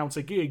 you can announce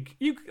a gig.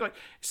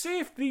 Say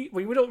if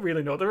we don't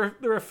really know,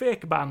 they're a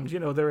fake band,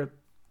 they're a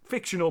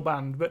fictional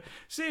band, but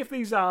say if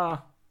these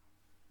are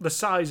the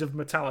size of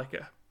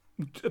Metallica,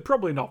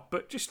 probably not,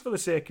 but just for the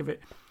sake of it.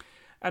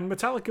 And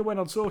Metallica went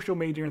on social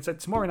media and said,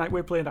 tomorrow night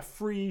we're playing a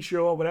free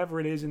show or whatever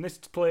it is in this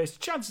place.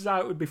 Chances are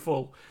it would be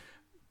full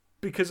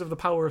because of the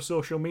power of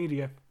social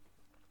media.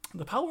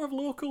 The power of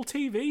local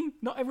TV.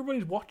 Not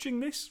everybody's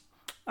watching this.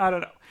 I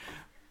don't know.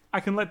 I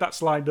can let that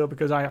slide though,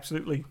 because I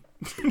absolutely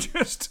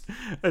just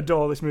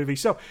adore this movie.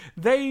 So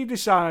they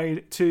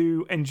decide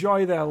to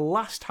enjoy their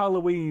last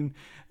Halloween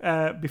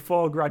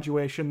before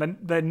graduation.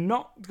 They're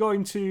not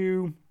going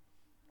to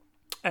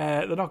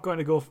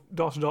go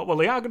door to door. Well,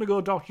 they are going to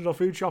go door to door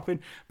food shopping,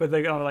 but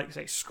they're going to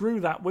say, screw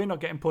that, we're not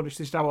getting punished.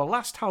 This is our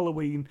last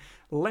Halloween.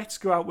 Let's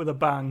go out with a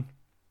bang.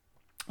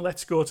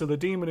 Let's go to the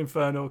Demon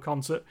Inferno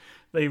concert.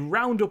 They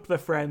round up their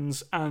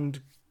friends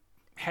and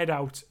head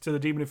out to the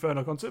Demon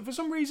Inferno concert. For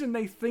some reason,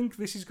 they think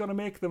this is going to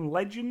make them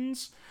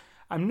legends.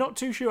 I'm not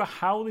too sure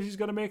how this is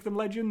going to make them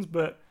legends,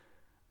 but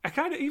I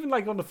kind of, even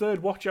like on the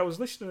third watch, I was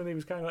listening and he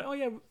was kind of like, oh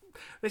yeah,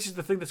 this is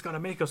the thing that's going to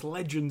make us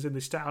legends in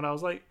this town. I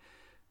was like,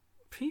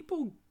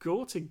 people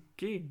go to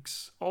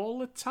gigs all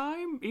the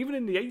time, even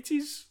in the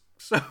 80s.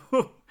 So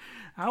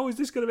how is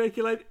this going to make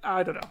you legend?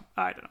 I don't know.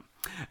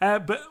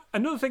 But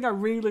another thing I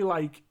really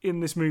like in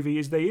this movie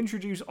is they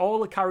introduce all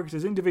the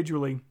characters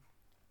individually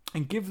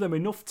and give them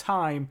enough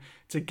time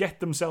to get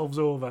themselves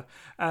over,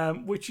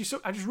 which is,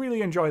 I just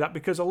really enjoy that,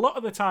 because a lot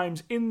of the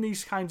times in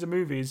these kinds of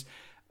movies,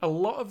 a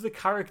lot of the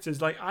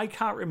characters, like I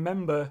can't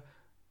remember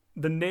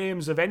the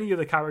names of any of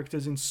the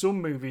characters in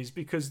some movies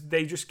because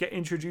they just get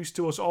introduced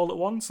to us all at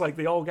once. Like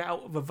they all get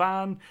out of a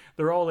van,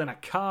 they're all in a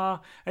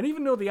car, and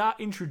even though they are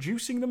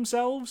introducing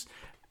themselves,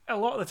 a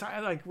lot of the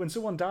time, like when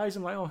someone dies,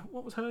 I'm like, oh,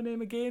 what was her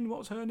name again? What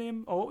was her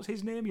name? Or what was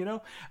his name?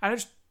 And I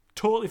just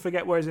totally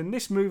forget. Whereas in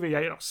this movie,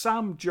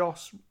 Sam,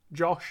 Josh,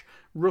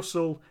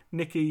 Russell,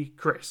 Nikki,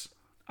 Chris.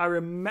 I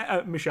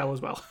remember Michelle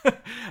as well.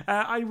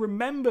 I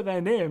remember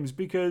their names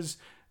because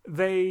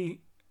they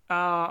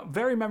are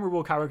very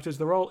memorable characters.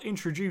 They're all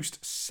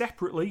introduced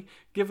separately,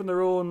 given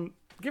their own.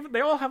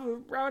 They all have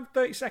around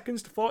 30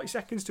 seconds to 40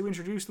 seconds to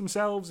introduce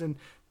themselves in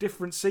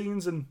different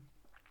scenes, and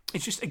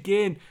it's just,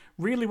 again,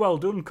 really well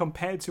done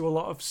compared to a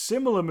lot of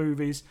similar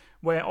movies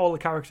where all the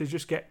characters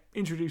just get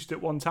introduced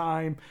at one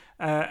time,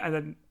 and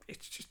then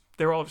it's just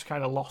they're all just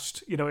kind of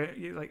lost.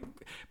 Like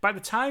by the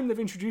time they've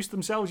introduced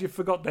themselves, you've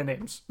forgot their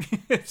names.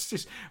 It's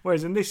just,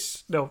 whereas in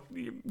this, no,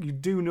 you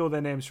do know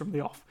their names from the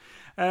off.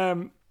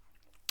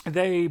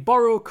 They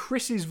borrow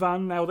Chris's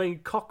van. Now, they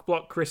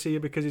cockblock Chris here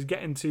because he's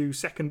getting to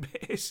second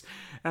base.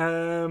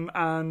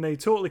 And they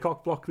totally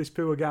cockblock this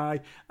poor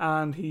guy.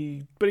 But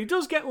he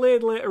does get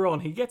laid later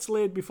on. He gets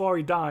laid before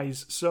he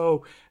dies.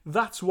 So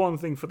that's one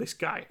thing for this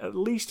guy. At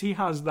least he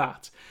has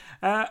that.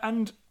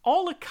 And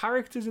all the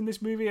characters in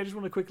this movie, I just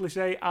want to quickly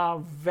say, are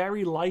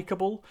very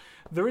likable.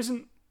 There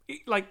isn't...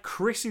 Like,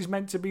 Chris is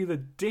meant to be the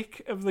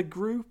dick of the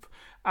group.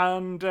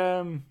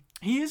 And...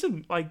 he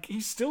isn't. Like,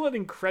 he's still an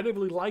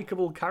incredibly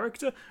likable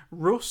character.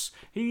 Russ,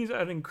 he's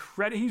like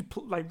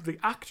the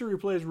actor who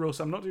plays Russ.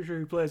 I'm not too sure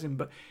who plays him,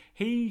 but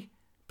he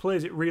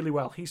plays it really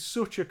well. He's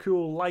such a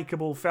cool,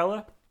 likable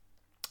fella.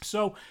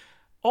 So,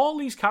 all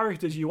these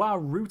characters you are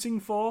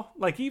rooting for,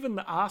 like even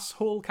the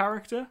asshole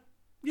character,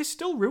 you're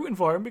still rooting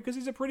for him because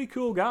he's a pretty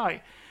cool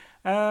guy.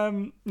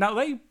 Now,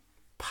 they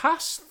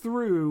pass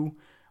through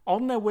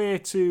on their way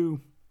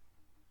to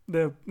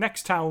the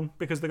next town,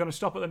 because they're going to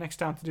stop at the next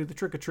town to do the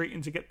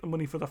trick-or-treating to get the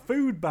money for the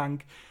food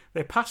bank.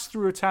 They pass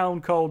through a town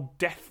called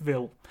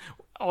Deathville.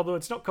 Although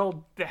it's not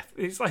called Death.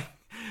 It's like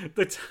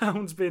the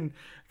town's been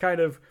kind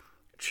of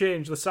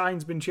changed. The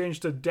sign's been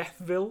changed to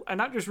Deathville. And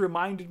that just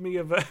reminded me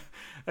of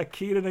a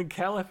Keenan and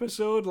Kel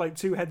episode, like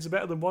Two Heads Are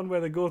Better Than One,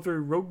 where they go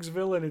through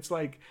Rugsville and it's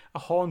like a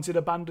haunted,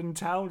 abandoned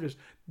town. Just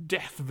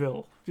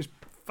Deathville. Just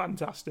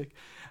fantastic.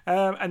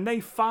 And they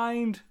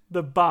find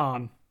the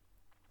barn.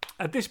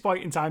 At this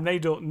point in time, they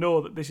don't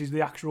know that this is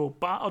the actual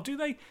barn. Or do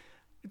they?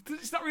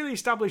 It's not really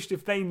established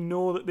if they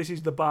know that this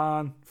is the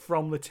barn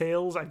from the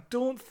tales. I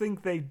don't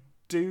think they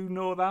do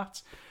know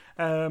that.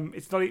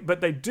 It's not,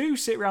 but they do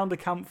sit around the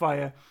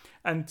campfire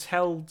and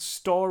tell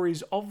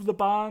stories of the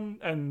barn.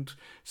 And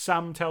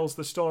Sam tells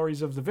the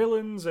stories of the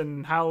villains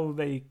and how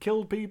they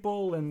killed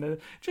people, and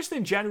just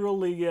in general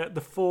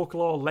the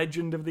folklore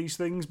legend of these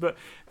things. But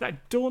I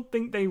don't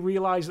think they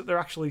realise that they're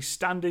actually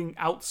standing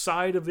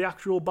outside of the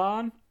actual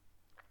barn.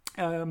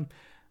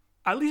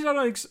 At least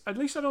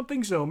I don't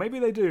think so. Maybe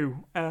they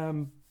do.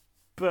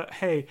 But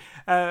hey,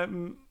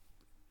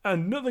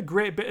 another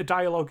great bit of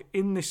dialogue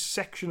in this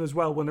section as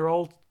well when they're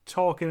all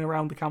talking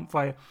around the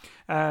campfire.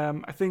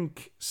 I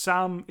think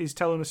Sam is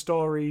telling a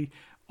story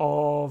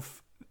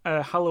of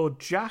Hallowed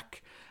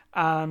Jack,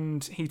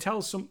 and he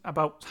tells some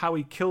about how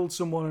he killed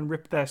someone and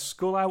ripped their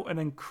skull out, and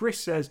then Chris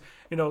says,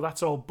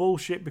 that's all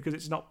bullshit because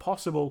it's not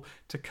possible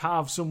to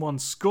carve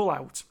someone's skull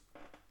out.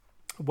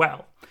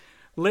 Well,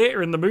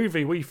 later in the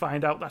movie, we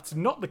find out that's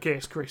not the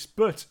case, Chris,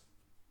 but,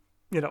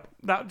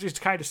 that just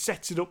kind of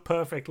sets it up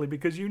perfectly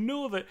because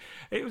that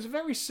it was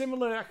very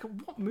similar.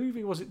 What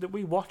movie was it that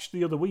we watched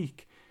the other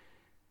week?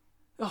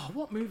 Oh,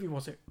 what movie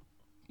was it?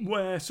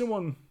 Where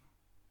someone...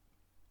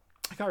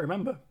 I can't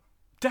remember.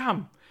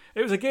 Damn!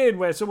 It was again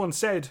where someone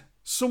said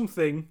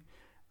something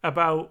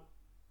about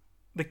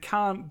they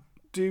can't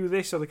do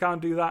this or they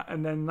can't do that,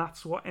 and then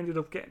that's what ended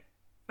up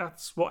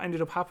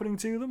happening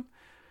to them.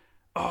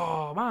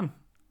 Oh, man.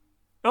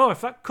 Oh,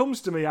 if that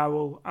comes to me, I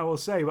will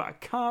say, but I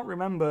can't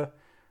remember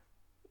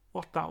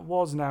what that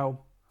was now.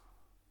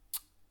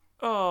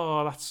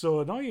 Oh, that's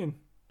so annoying.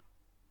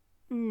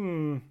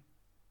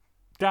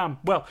 Damn.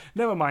 Well,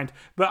 never mind.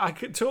 But I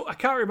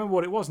can't remember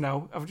what it was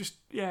now. I've just,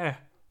 yeah.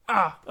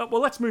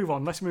 Well, let's move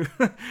on. Let's move.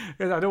 I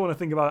don't want to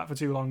think about that for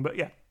too long, but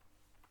yeah.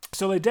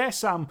 So they dare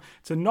Sam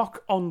to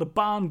knock on the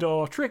barn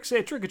door,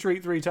 say trick or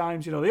treat 3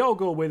 times. They all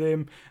go with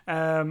him,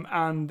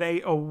 and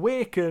they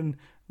awaken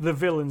the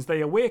villains.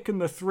 They awaken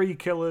the 3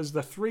 killers,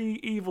 the 3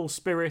 evil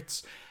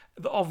spirits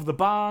of the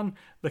barn,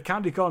 the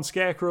Candy Corn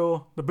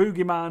Scarecrow, the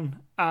Boogeyman,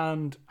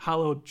 and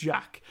Hallowed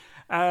Jack.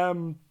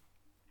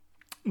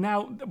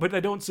 Now, but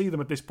they don't see them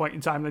at this point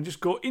in time. They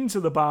just go into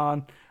the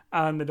barn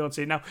and they don't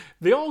see it. Now,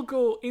 they all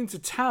go into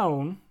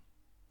town,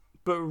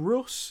 but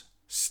Russ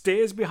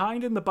stays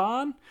behind in the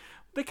barn.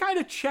 They kind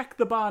of check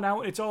the barn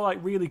out. It's all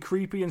like really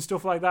creepy and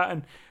stuff like that.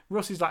 And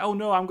Russ is like, "Oh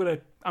no, I'm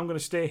gonna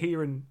stay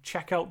here and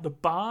check out the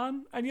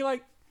barn." And you're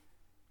like,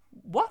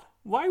 "What?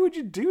 Why would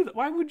you do that?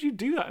 Why would you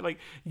do that? Like,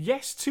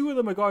 yes, 2 of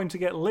them are going to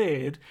get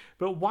laid,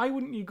 but why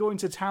wouldn't you go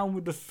into town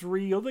with the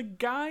 3 other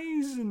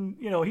guys?" And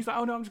he's like,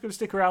 "Oh no, I'm just gonna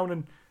stick around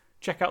and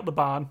check out the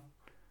barn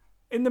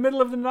in the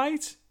middle of the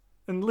night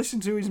and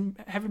listen to his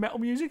heavy metal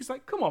music." It's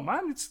like, come on,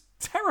 man, it's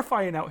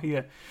terrifying out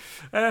here.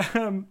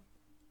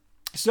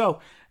 So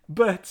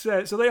But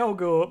so they all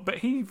go, but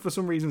he, for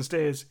some reason,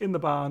 stays in the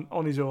barn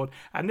on his own.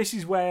 And this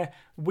is where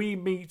we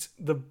meet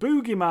the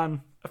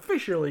Boogeyman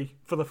officially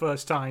for the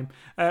first time.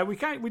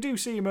 We do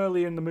see him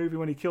earlier in the movie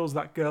when he kills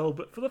that girl,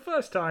 but for the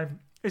first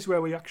time is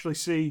where we actually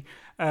see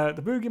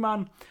the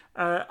Boogeyman.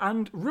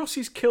 And Russ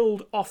is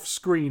killed off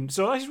screen.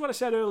 So this is what I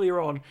said earlier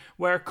on,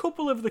 where a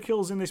couple of the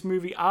kills in this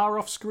movie are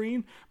off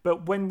screen,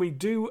 but when we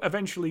do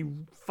eventually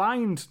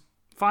find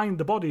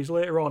the bodies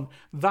later on,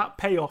 that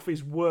payoff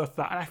is worth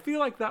that. And I feel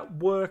like that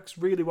works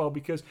really well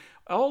because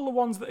all the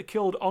ones that are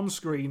killed on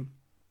screen,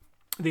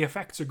 the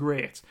effects are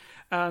great.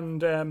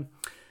 And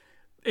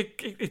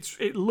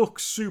it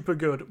looks super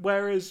good.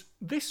 Whereas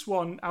this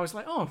one, I was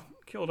like, oh,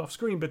 killed off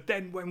screen. But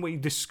then when we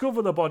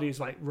discover the body, it's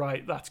like,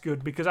 right, that's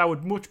good, because I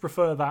would much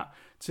prefer that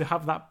to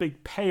have that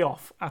big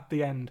payoff at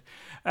the end.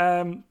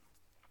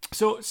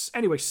 So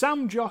anyway,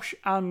 Sam, Josh,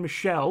 and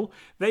Michelle,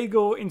 they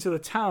go into the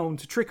town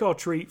to trick or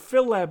treat,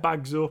 fill their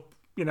bags up,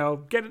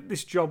 get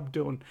this job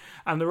done.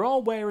 And they're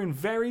all wearing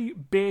very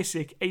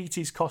basic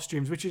 80s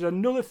costumes, which is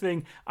another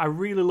thing I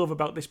really love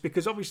about this,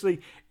 because obviously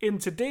in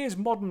today's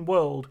modern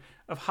world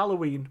of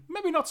Halloween,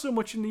 maybe not so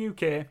much in the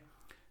UK,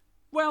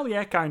 well,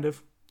 yeah, kind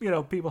of,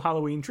 people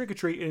Halloween,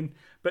 trick-or-treating,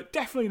 but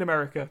definitely in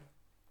America,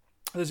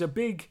 there's a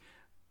big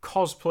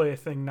cosplay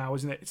thing now,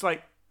 isn't it? It's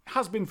like,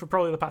 has been for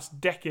probably the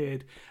past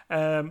decade.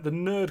 The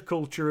nerd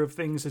culture of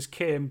things has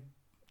came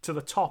to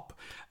the top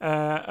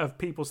of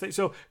people's things.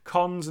 So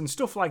cons and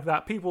stuff like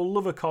that, people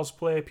love a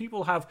cosplay.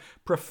 People have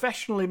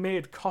professionally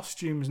made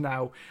costumes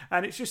now,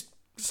 and it's just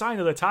a sign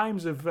of the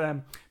times of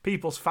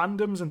people's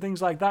fandoms and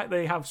things like that.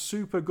 They have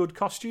super good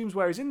costumes,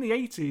 whereas in the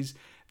 80s,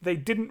 they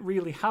didn't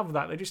really have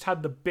that. They just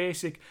had the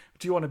basic,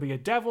 do you want to be a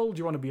devil? Do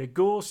you want to be a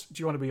ghost?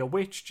 Do you want to be a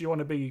witch? Do you want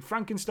to be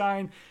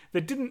Frankenstein?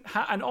 They didn't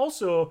have, and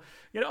also,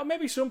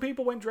 maybe some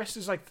people went dressed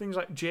as like things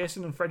like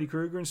Jason and Freddy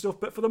Krueger and stuff,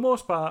 but for the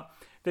most part,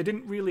 they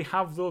didn't really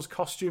have those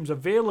costumes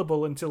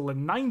available until the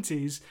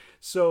 90s.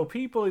 So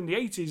people in the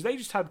 80s, they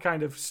just had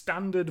kind of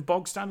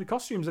bog standard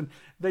costumes, and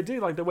they do,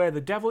 like, they wear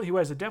the devil. He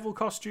wears a devil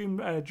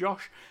costume,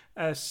 Josh.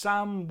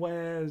 Sam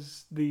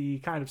wears the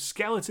kind of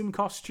skeleton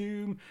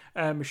costume.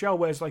 Michelle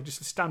wears like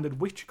just a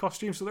standard witch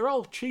costume. So they're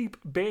all cheap,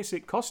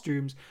 basic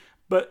costumes,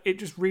 but it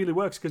just really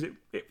works because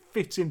it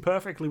fits in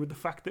perfectly with the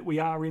fact that we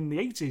are in the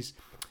 80s.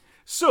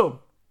 So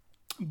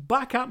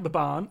back at the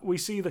barn, we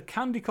see the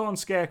candy corn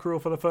scarecrow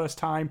for the first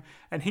time,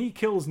 and he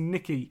kills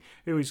Nikki,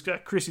 who is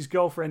Chris's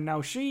girlfriend.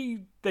 Now,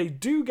 they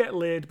do get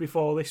laid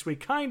before this. We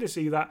kind of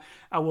see that.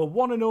 Our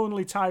one and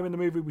only time in the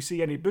movie we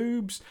see any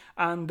boobs,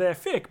 and they're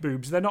fake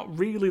boobs. They're not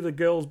really the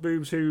girl's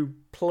boobs who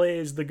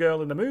plays the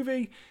girl in the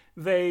movie.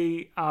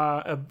 They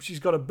are. She's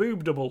got a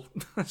boob double,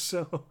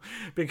 so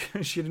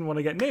because she didn't want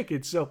to get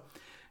naked. So,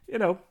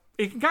 you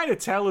can kind of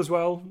tell as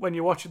well when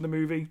you're watching the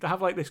movie. They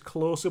have like this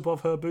close-up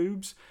of her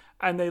boobs,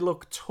 and they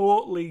look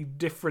totally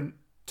different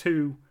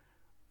to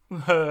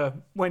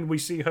her when we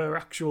see her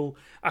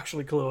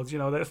actually clothes.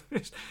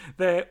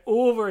 They're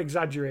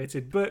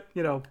over-exaggerated, but,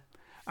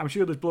 I'm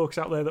sure there's blokes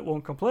out there that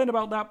won't complain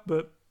about that,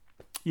 but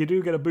you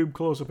do get a boob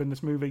close-up in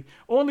this movie.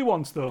 Only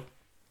once, though.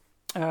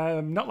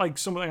 Not like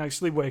something like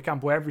Sleepaway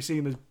Camp where every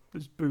scene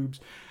there's boobs.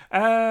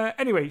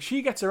 Anyway,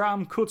 she gets her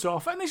arm cut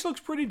off, and this looks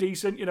pretty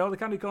decent. The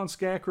candy corn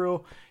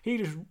scarecrow, he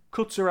just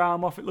cuts her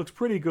arm off. It looks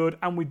pretty good,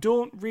 and we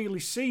don't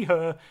really see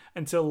her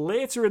until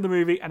later in the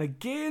movie. And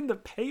again, the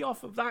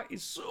payoff of that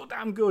is so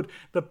damn good.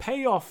 The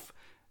payoff,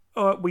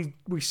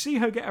 we see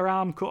her get her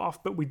arm cut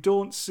off, but we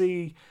don't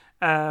see,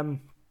 we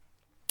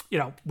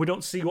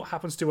don't see what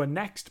happens to her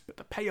next. But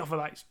the payoff of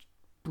that is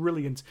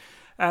brilliant.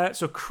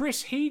 So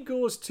Chris, he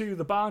goes to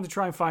the barn to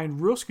try and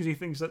find Russ because he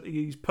thinks that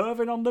he's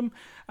perving on them,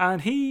 and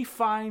he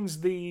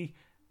finds the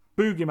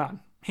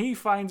Boogeyman. He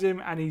finds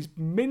him, and he's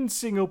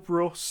mincing up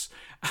Russ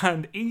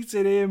and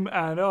eating him,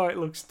 and it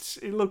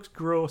looks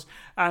gross.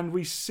 And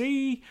we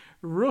see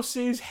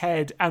Russ's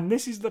head, and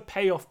this is the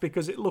payoff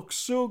because it looks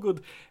so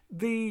good.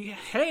 The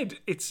head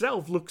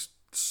itself looks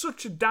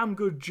such a damn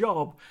good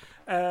job.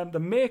 The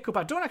makeup,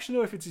 I don't actually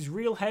know if it's his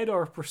real head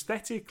or a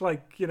prosthetic,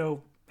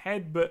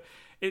 head, but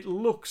it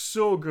looks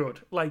so good,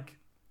 like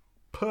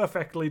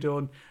perfectly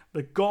done.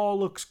 The gore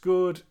looks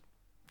good,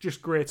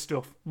 just great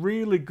stuff.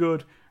 Really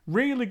good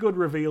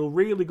reveal,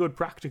 really good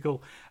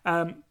practical.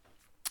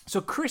 So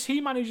Chris,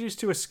 he manages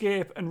to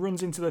escape and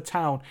runs into the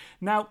town.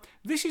 Now,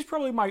 this is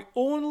probably my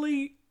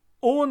only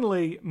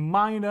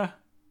minor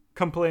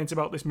complaint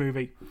about this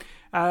movie.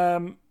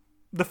 The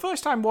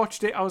first time I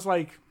watched it, I was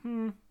like,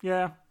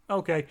 yeah,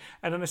 okay.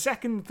 And then the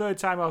second, third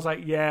time, I was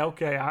like, yeah,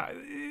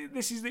 okay.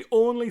 This is the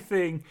only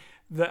thing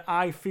that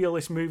I feel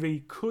this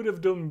movie could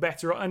have done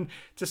better on. And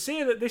to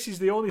say that this is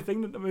the only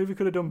thing that the movie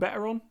could have done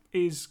better on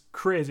is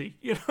crazy.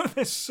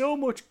 There's so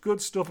much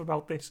good stuff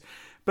about this.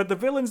 But the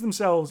villains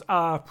themselves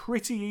are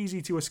pretty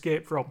easy to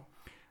escape from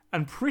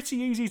and pretty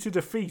easy to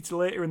defeat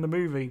later in the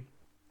movie.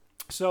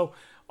 So,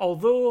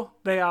 although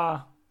they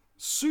are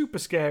super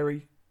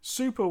scary,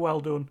 super well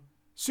done,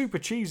 super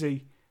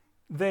cheesy,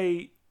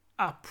 they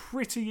are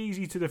pretty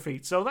easy to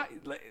defeat. So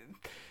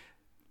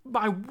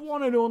my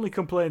one and only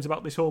complaint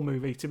about this whole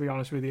movie, to be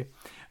honest with you.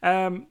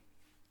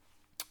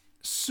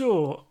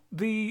 So,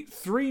 the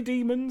three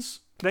demons,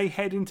 they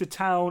head into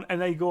town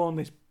and they go on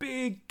this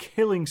big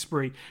killing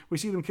spree. We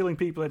see them killing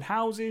people in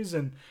houses,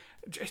 and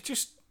it's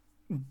just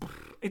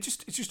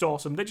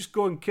awesome. They just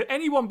go and kill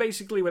anyone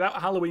basically without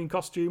a Halloween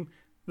costume.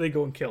 They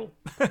go and kill.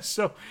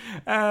 So,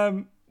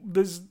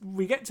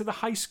 we get to the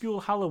high school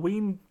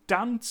Halloween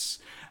dance,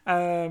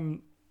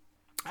 and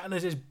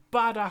there's this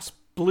badass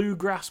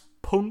bluegrass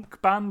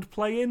punk band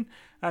playing,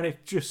 and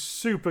it's just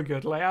super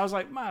good. Like, I was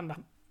like,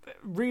 man,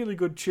 really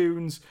good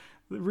tunes,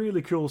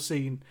 really cool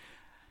scene.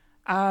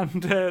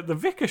 And the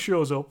vicar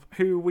shows up,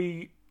 who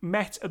we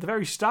met at the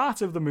very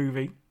start of the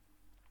movie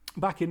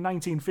back in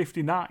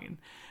 1959,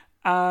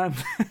 and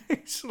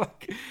it's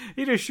like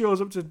he just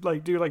shows up to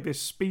like do like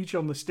this speech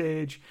on the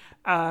stage,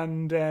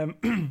 and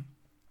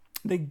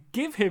they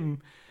give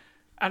him.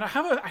 And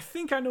I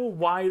think I know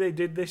why they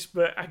did this,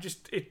 but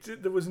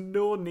there was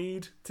no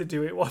need to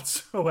do it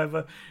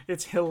whatsoever.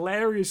 It's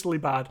hilariously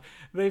bad.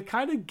 They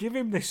kind of give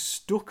him this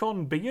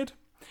stuck-on beard,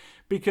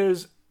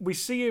 because we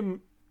see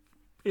him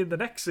in the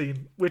next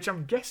scene, which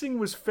I'm guessing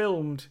was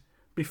filmed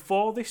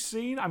before this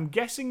scene. I'm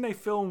guessing they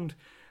filmed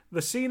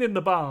the scene in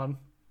the barn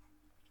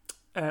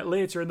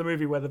later in the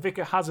movie where the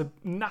vicar has a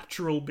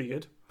natural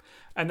beard,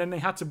 and then they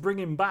had to bring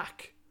him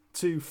back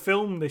to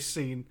film this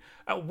scene,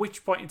 at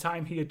which point in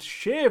time he had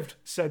shaved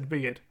said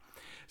beard.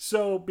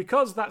 So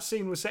because that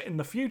scene was set in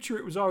the future,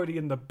 it was already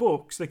in the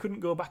books, they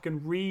couldn't go back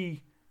and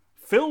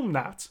re-film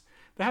that.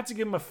 They had to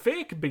give him a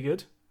fake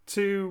beard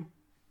to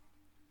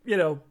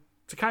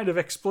kind of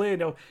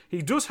explain,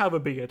 he does have a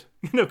beard,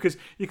 because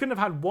you couldn't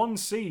have had one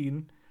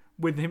scene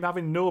with him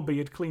having no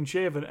beard, clean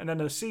shaven, and then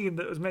a scene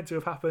that was meant to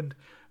have happened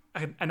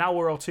an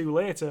hour or two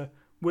later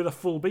with a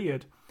full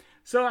beard.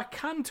 So I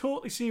can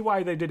totally see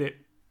why they did it.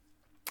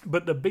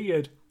 But the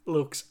beard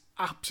looks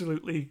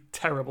absolutely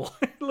terrible.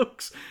 It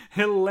looks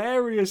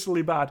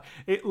hilariously bad.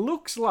 It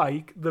looks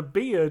like the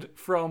beard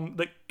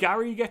that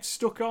Gary gets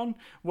stuck on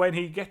when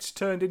he gets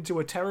turned into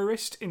a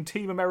terrorist in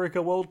Team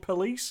America World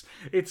Police.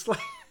 It's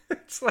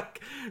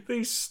like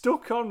these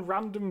stuck on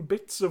random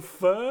bits of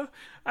fur,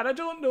 and I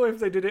don't know if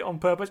they did it on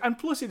purpose. And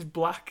plus, it's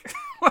black.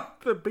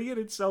 The beard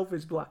itself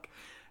is black.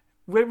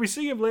 When we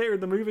see him later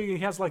in the movie,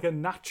 he has like a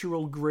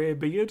natural grey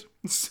beard.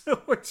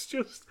 So it's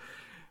just,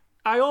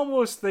 I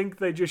almost think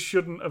they just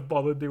shouldn't have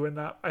bothered doing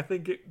that. I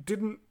think it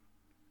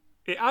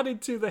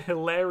added to the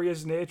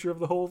hilarious nature of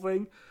the whole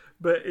thing,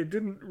 but it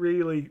didn't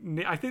really.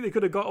 I think they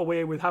could have got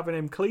away with having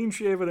him clean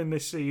shaven in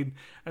this scene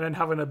and then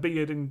having a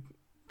beard in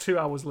 2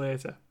 hours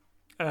later.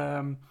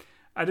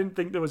 I didn't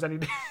think there was any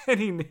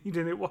need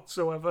in it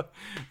whatsoever.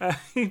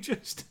 He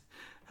just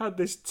had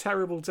this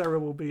terrible,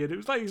 terrible beard. It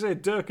was like you say,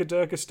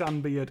 Durka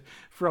Stan beard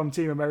from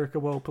Team America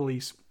World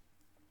Police.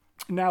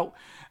 Now,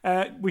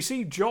 we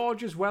see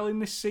George as well in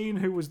this scene,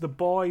 who was the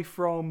boy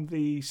from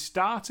the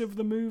start of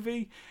the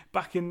movie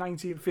back in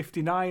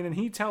 1959, and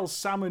he tells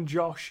Sam and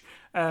Josh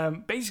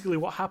basically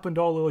what happened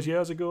all those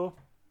years ago.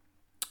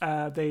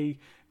 They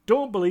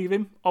don't believe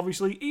him,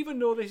 obviously, even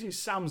though this is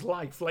Sam's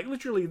life. Like,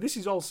 literally, this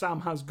is all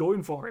Sam has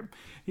going for him.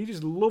 He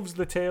just loves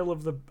the tale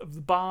of the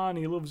barn.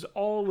 He loves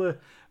all the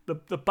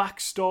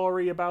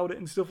backstory about it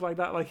and stuff like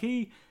that. Like,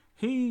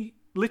 he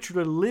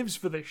literally lives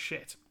for this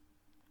shit.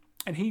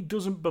 And he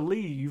doesn't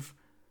believe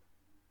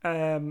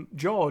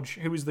George,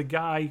 who is the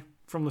guy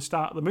from the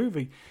start of the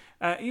movie.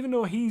 Even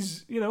though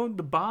he's,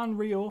 the barn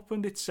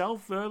reopened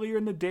itself earlier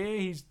in the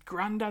day. His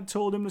granddad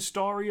told him the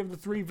story of the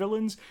three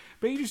villains.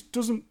 But he just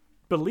doesn't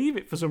believe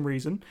it for some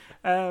reason,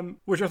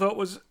 which I thought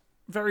was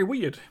very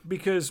weird,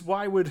 because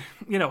why would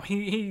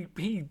he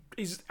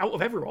is, out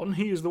of everyone,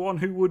 he is the one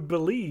who would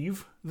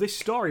believe this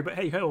story, but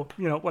hey ho,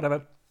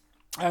 whatever.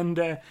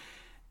 And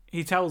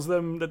he tells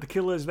them that the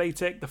killers, they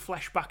take the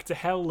flesh back to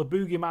hell. The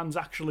boogeyman's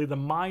actually the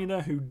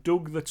miner who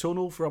dug the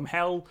tunnel from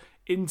hell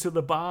into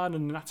the barn,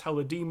 and that's how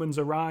the demons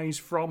arise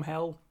from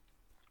hell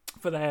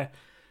for their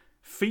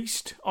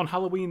feast on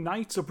Halloween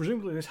night. So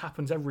presumably this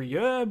happens every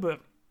year,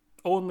 but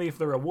only if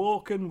they're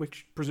awoken,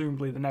 which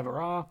presumably they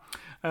never are.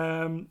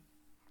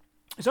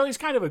 So it's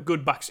kind of a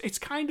good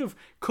it kind of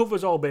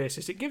covers all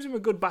bases. It gives him a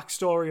good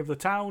backstory of the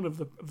town,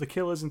 of the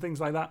killers and things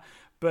like that.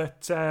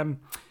 But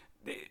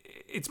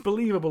it's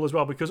believable as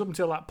well, because up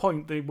until that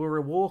point, they were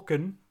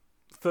awoken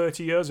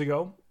 30 years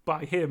ago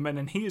by him, and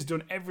then he has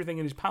done everything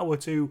in his power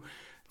to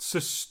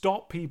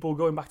stop people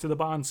going back to the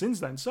barn since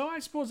then. So I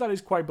suppose that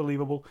is quite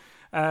believable.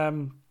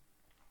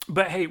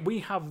 But hey, we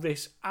have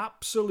this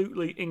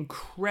absolutely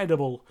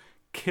incredible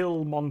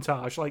kill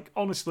montage. Like,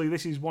 honestly,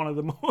 this is one of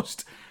the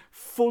most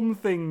fun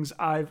things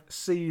I've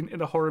seen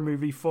in a horror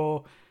movie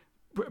for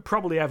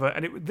probably ever.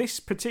 And this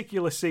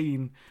particular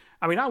scene,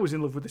 I mean, I was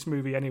in love with this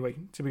movie anyway,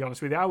 to be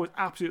honest with you. I was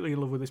absolutely in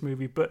love with this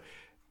movie, but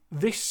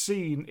this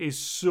scene is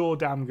so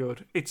damn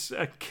good. It's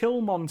a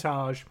kill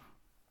montage.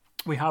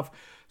 We have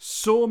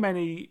so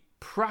many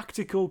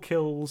practical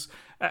kills.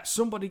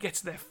 Somebody gets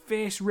their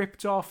face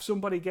ripped off.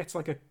 Somebody gets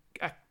like a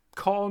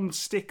corn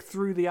stick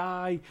through the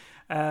eye.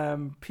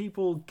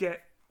 People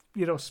get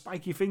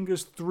spiky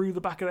fingers through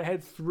the back of the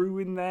head, through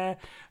in there.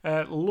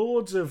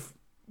 Loads of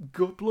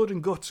blood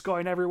and guts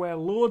going everywhere.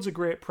 Loads of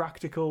great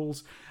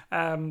practicals.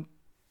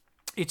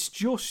 It's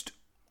just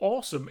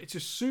awesome. It's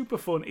just super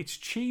fun. It's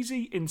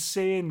cheesy,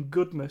 insane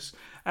goodness.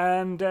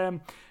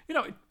 And,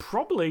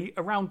 probably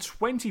around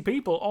 20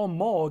 people or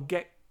more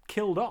get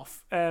killed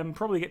off.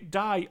 Probably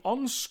die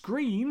on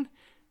screen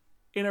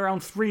in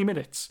around 3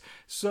 minutes.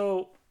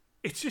 So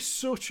it's just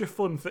such a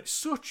fun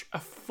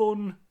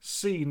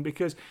scene,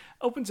 because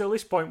up until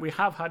this point we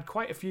have had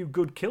quite a few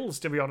good kills,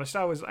 to be honest.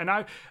 I was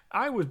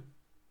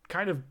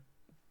kind of,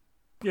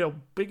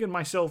 bigging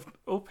myself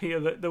up here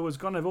that there was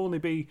going to only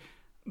be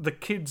the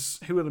kids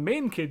who are the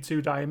main kids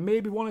who die, and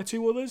maybe one or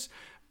two others.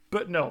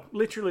 But no,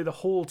 literally the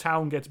whole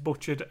town gets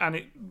butchered,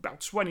 and about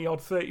 20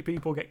 odd 30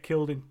 people get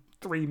killed in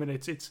 3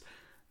 minutes.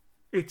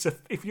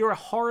 If you're a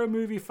horror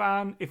movie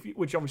fan,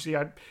 which obviously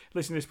I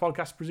listen to this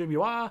podcast, presume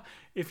you are,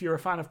 if you're a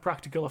fan of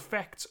practical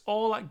effects,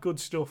 all that good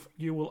stuff,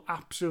 you will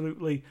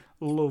absolutely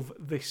love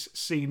this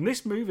scene.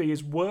 This movie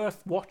is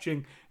worth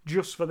watching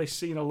just for this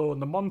scene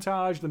alone. The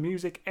montage, the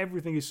music,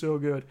 everything is so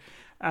good.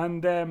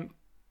 And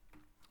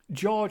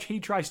George, he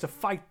tries to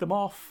fight them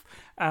off,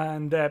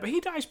 but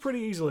he dies pretty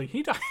easily.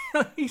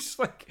 He's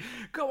like,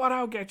 go on,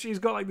 I'll get you. He's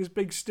got like this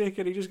big stick,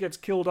 and he just gets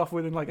killed off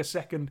within like a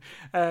second.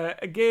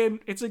 Again,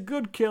 it's a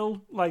good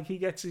kill. Like, he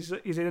gets his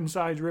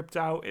insides ripped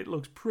out. It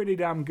looks pretty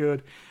damn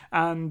good.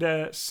 And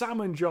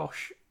Sam and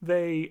Josh,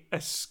 they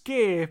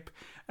escape.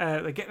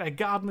 They get their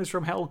Gardeners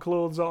from Hell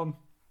clothes on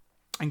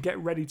and get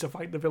ready to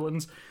fight the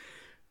villains.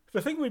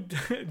 The thing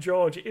with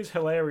George is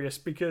hilarious,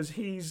 because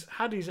he's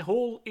had his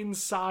whole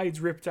insides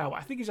ripped out.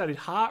 I think he's had his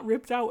heart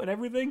ripped out and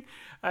everything.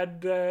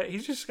 And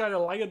he's just kind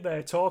of lying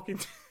there talking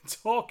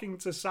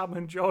to Sam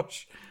and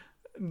Josh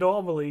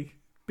normally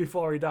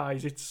before he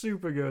dies. It's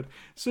super good.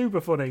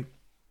 Super funny.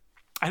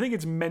 I think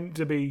it's meant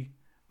to be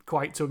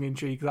quite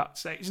tongue-in-cheek.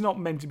 It's not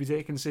meant to be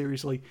taken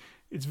seriously.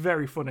 It's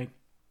very funny.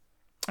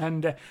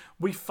 And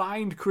we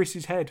find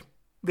Chris's head.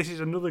 This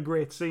is another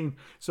great scene.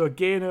 So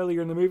again,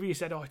 earlier in the movie, he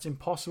said, it's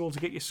impossible to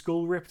get your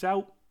skull ripped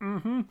out.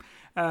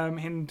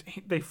 And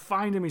they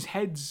find him, his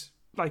head's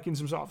like in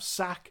some sort of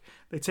sack.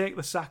 They take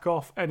the sack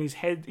off, and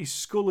his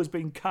skull has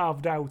been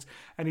carved out,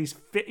 and his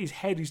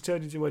head is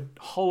turned into a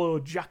hollow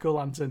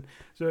jack-o'-lantern.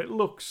 So it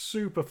looks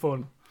super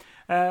fun.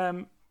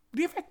 The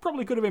effect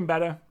probably could have been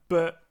better,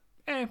 but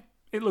it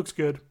looks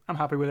good. I'm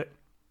happy with it.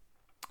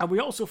 And we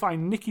also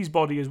find Nikki's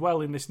body as well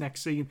in this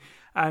next scene,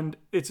 and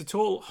it's a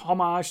total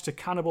homage to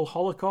Cannibal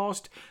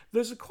Holocaust.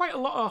 There's quite a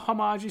lot of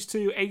homages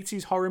to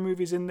 80s horror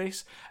movies in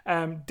this.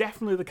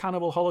 Definitely the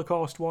Cannibal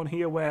Holocaust one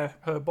here, where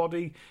her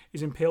body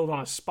is impaled on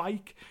a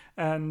spike,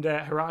 and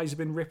her eyes have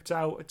been ripped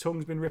out, her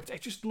tongue's been ripped.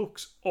 It just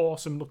looks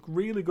awesome, look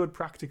really good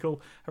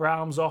practical. Her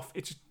arms off.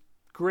 It's a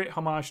great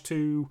homage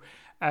to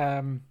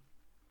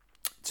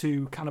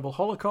Cannibal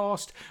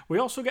Holocaust. We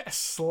also get a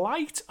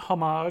slight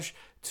homage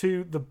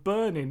to The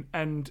Burning,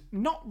 and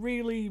not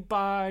really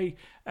by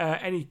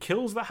any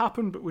kills that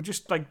happen, but we're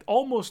just like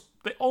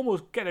they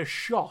almost get a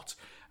shot,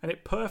 and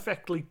it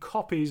perfectly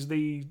copies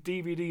the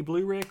DVD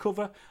Blu-ray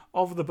cover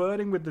of The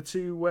Burning with the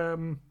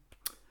two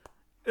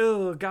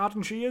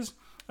garden shears.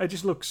 It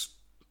just looks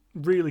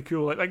really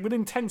cool. Like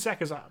within 10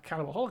 seconds,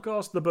 Cannibal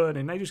Holocaust, The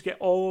Burning, they just get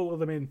all of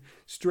them in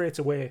straight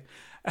away.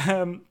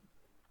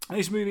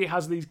 This movie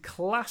has these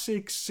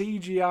classic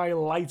CGI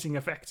lighting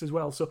effects as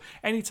well. So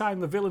anytime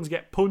the villains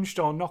get punched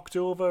or knocked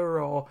over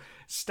or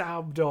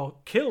stabbed or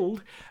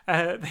killed,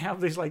 they have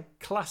this like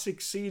classic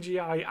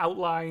CGI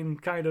outline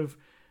kind of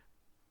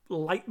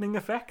lightning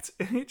effect.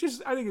 I think it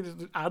just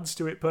adds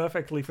to it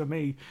perfectly for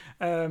me.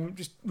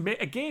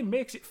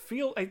 Makes it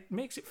feel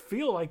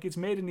like it's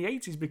made in the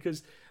 80s,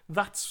 because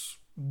that's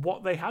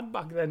what they had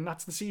back then.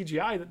 That's the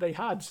CGI that they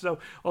had. So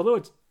although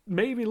it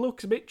maybe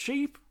looks a bit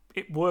cheap,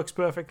 it works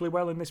perfectly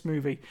well in this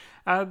movie.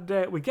 And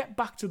we get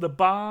back to the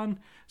barn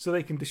so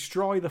they can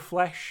destroy the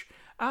flesh.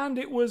 And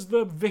it was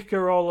the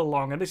vicar all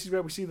along. And this is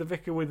where we see the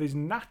vicar with his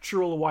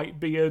natural white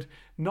beard,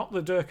 not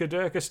the Durka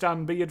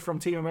Durkistan beard from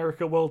Team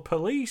America World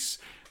Police.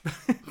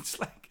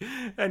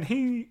 And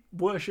he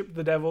worshipped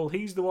the devil.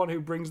 He's the one who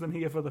brings them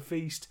here for the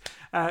feast.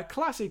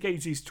 Classic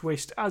 80s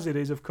twist, as it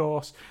is, of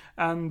course.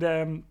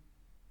 And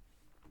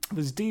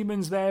there's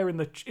demons there in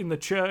the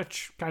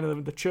church, kind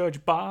of the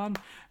church barn,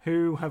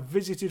 who have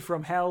visited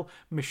from hell.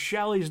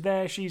 Michelle is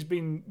there. She's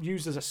been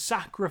used as a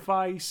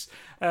sacrifice.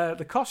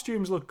 The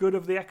costumes look good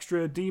of the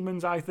extra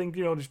demons, I think.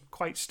 Just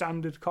quite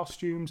standard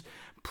costumes.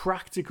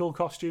 Practical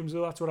costumes,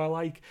 though. That's what I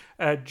like.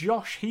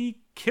 Josh,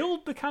 he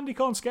killed the candy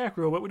corn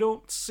scarecrow, but we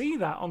don't see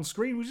that on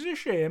screen, which is a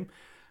shame.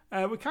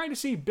 We kind of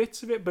see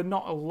bits of it, but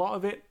not a lot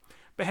of it.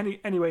 But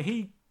anyway,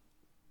 he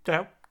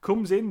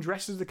comes in,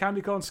 dresses the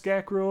candy corn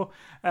scarecrow.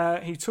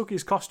 He took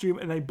his costume,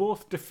 and they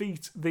both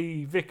defeat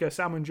the vicar.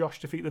 Sam and Josh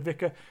defeat the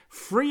vicar,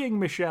 freeing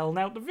Michelle.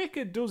 Now, the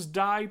vicar does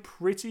die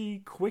pretty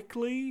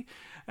quickly.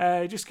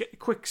 Just get a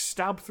quick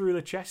stab through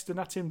the chest, and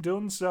that's him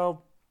done.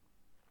 So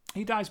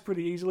he dies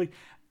pretty easily.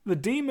 The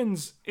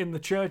demons in the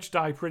church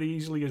die pretty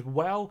easily as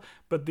well,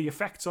 but the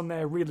effects on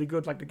there are really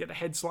good. Like, they get the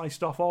head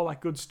sliced off, all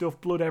that good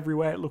stuff, blood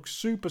everywhere. It looks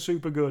super,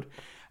 super good.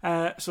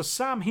 So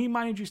Sam, he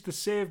manages to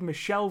save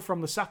Michelle from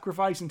the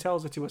sacrifice and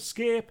tells her to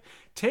escape,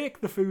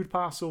 take the food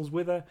parcels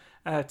with her,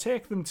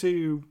 take them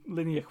to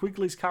Linnea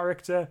Quigley's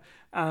character,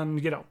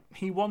 and,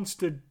 he wants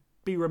to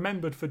be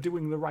remembered for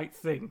doing the right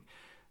thing.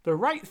 The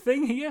right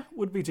thing here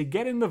would be to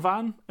get in the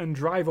van and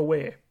drive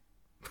away.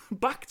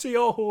 Back to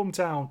your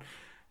hometown.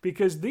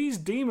 Because these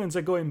demons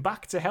are going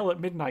back to hell at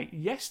midnight.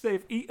 Yes,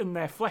 they've eaten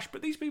their flesh,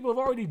 but these people have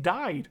already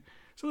died.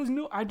 So there's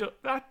no...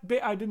 that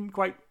bit I didn't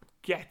quite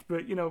get,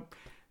 but,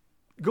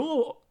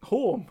 go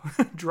home.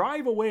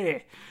 Drive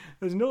away.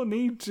 There's no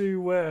need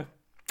to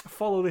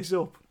follow this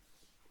up.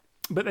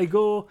 But they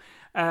go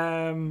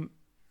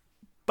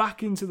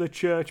back into the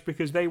church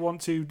because they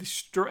want to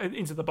destroy...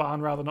 Into the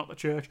barn, rather, not the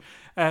church.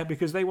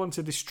 Because they want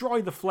to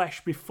destroy the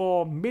flesh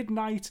before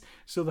midnight,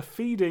 so the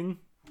feeding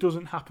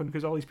doesn't happen,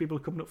 because all these people are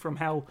coming up from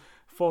hell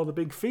for the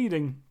big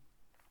feeding.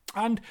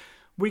 And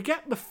we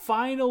get the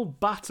final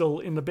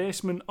battle in the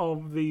basement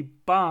of the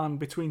barn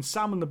between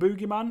Sam and the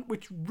Boogeyman,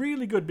 which is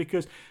really good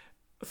because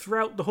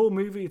throughout the whole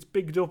movie it's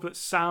bigged up that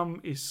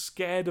Sam is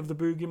scared of the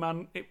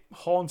Boogeyman. It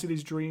haunted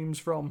his dreams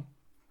from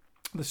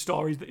the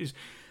stories that his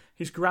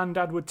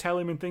granddad would tell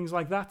him and things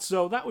like that.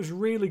 So that was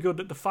really good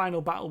that the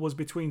final battle was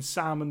between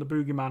Sam and the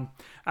Boogeyman.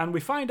 And we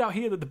find out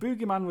here that the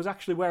Boogeyman was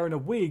actually wearing a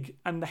wig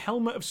and the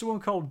helmet of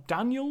someone called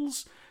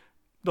Daniels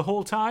the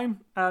whole time.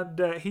 And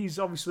he's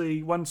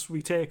obviously, once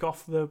we take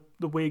off the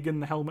wig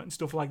and the helmet and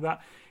stuff like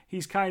that, he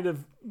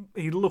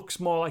looks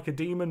more like a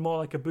demon, more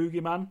like a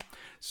Boogeyman.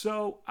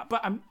 So,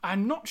 but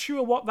I'm not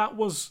sure what that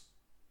was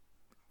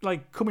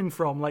like coming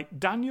from. Like,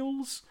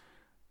 Daniels?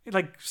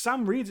 Like,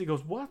 Sam reads it,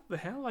 goes, what the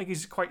hell? Like,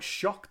 he's quite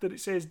shocked that it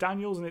says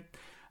Daniels, and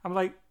I'm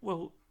like,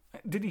 well,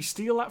 did he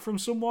steal that from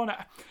someone?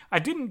 I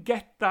didn't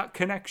get that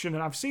connection,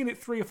 and I've seen it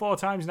 3 or 4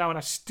 times now, and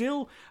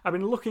I've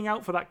been looking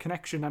out for that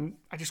connection, and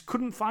I just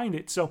couldn't find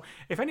it. So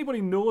if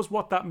anybody knows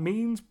what that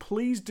means,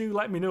 please do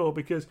let me know,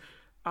 because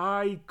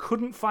I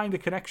couldn't find a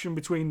connection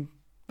between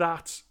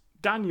that,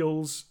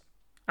 Daniels,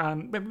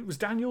 and maybe it was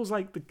Daniels,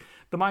 like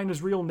the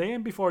miner's real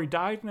name before he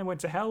died and then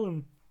went to hell,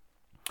 and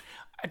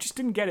I just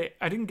didn't get it.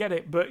 I didn't get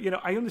it. But,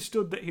 I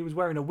understood that he was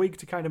wearing a wig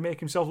to kind of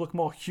make himself look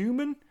more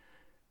human.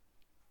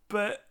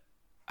 But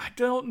I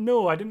don't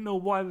know. I didn't know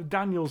where the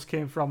Daniels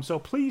came from. So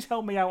please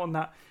help me out on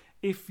that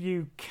if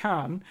you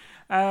can.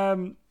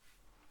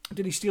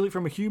 Did he steal it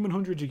from a human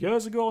hundreds of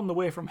years ago on the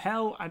way from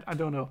hell? I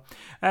don't know.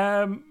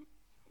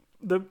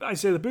 The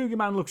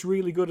Boogeyman looks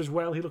really good as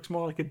well. He looks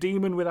more like a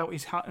demon without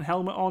his hat and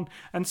helmet on.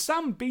 And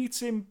Sam beats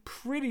him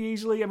pretty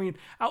easily. I mean,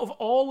 out of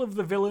all of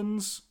the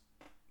villains,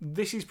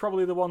 this is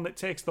probably the one that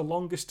takes the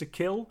longest to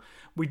kill.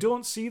 We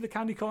don't see the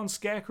Candy Corn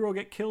Scarecrow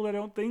get killed, I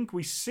don't think.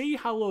 We see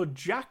Hello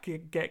Jack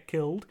get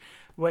killed,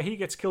 where he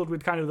gets killed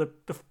with kind of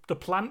the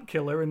plant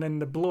killer and then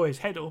they blow his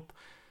head up.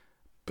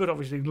 But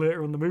obviously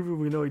later in the movie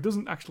we know he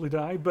doesn't actually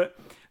die. But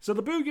so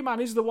the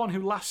Boogeyman is the one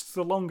who lasts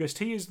the longest.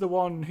 He is the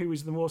one who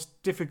is the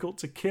most difficult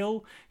to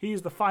kill. He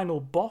is the final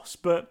boss,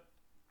 but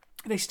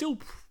they still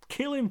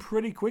kill him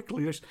pretty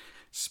quickly. Just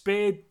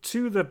spade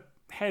to the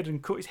head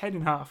and cut his head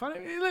in half. But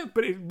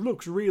it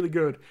looks really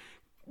good.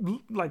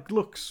 Like,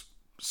 looks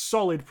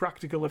solid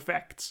practical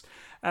effects.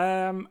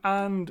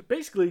 And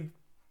basically,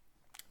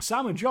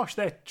 Sam and Josh,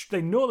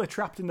 they know they're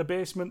trapped in the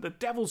basement. The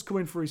devil's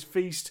coming for his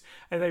feast,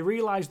 and they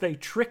realise they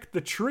tricked the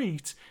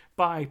treat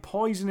by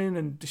poisoning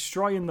and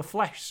destroying the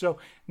flesh. So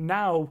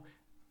now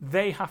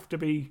they have to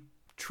be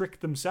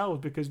tricked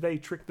themselves because they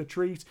tricked the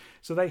treat.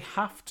 So they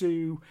have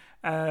to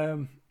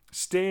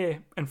stay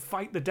and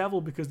fight the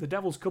devil because the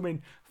devil's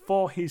coming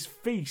for his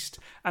feast.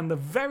 And the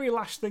very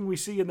last thing we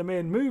see in the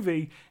main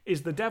movie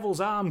is the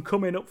devil's arm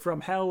coming up from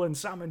hell and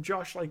Sam and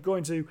Josh like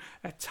going to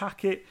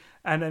attack it,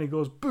 and then it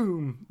goes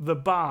boom, the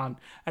barn,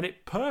 and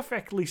it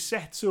perfectly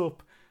sets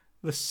up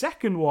the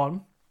second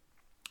one,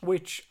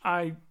 which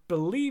I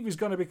believe is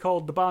going to be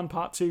called The Barn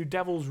Part 2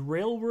 Devil's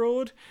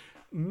Railroad.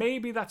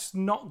 Maybe that's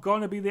not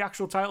going to be the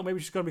actual title, maybe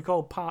it's just going to be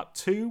called Part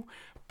 2,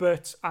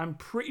 but I'm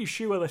pretty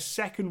sure the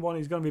second one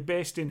is going to be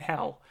based in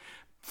hell.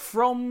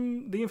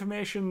 From the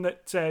information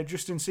that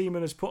Justin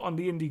Seaman has put on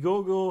the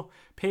Indiegogo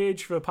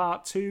page for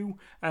Part 2,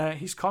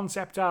 his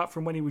concept art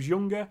from when he was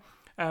younger,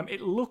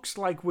 it looks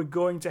like we're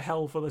going to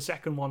hell for the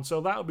second one, so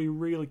that'll be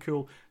really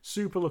cool.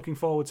 Super looking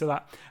forward to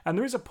that. And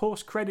there is a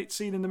post-credit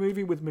scene in the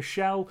movie with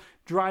Michelle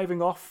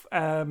driving off.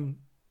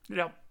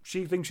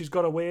 She thinks she's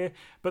got away,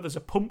 but there's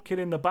a pumpkin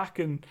in the back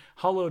and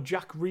Hello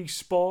Jack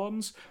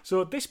respawns.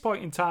 So at this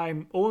point in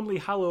time, only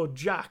Hello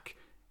Jack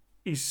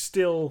is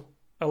still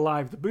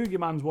alive. The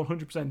Boogeyman's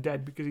 100%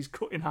 dead because he's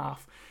cut in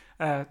half.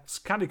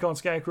 Candy Corn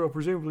Scarecrow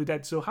presumably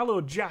dead. So Hello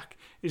Jack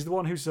is the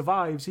one who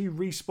survives. He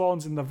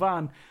respawns in the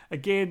van.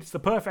 Again, it's the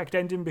perfect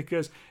ending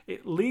because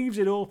it leaves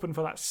it open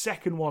for that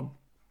second one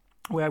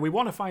where we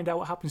want to find out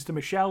what happens to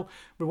Michelle.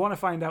 We want to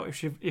find out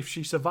if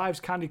she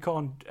survives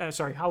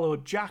Hello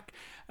Jack.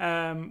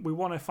 We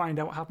want to find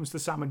out what happens to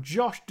Sam and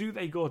Josh. Do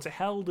they go to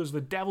hell? Does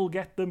the devil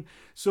get them?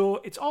 So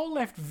it's all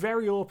left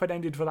very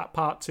open-ended for that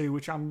part 2,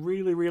 which I'm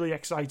really, really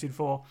excited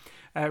for.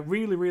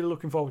 Really, really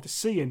looking forward to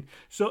seeing.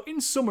 So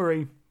in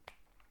summary,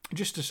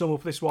 just to sum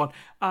up this one,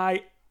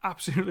 I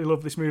absolutely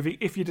love this movie,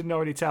 if you didn't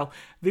already tell.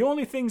 The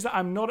only things that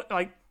I'm not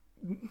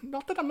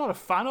that I'm not a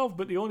fan of,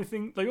 but the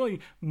only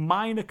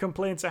minor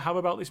complaints I have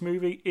about this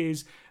movie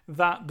is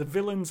that the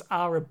villains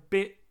are a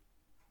bit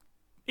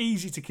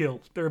easy to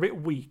kill. They're a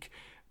bit weak.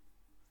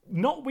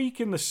 Not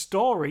weak in the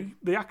story.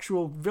 The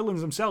actual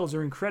villains themselves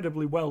are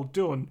incredibly well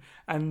done,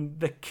 and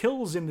the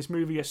kills in this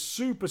movie are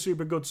super,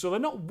 super good. So they're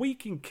not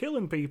weak in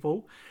killing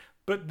people,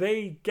 but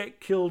they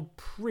get killed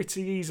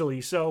pretty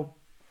easily. So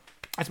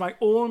that's my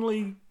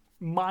only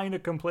minor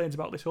complaints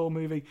about this whole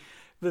movie.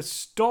 The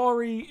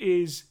story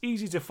is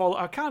easy to follow.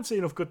 I can't say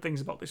enough good things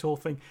about this whole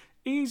thing.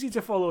 Easy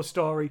to follow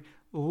story,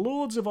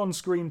 loads of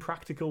on-screen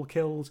practical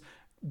kills,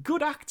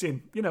 good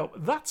acting.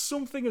 That's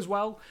something as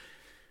well.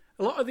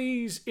 A lot of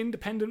these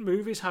independent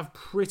movies have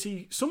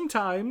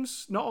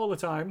sometimes, not all the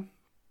time,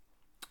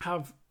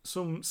 have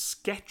some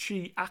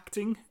sketchy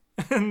acting.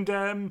 And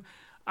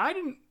I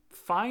didn't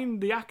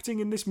find the acting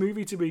in this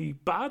movie to be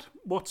bad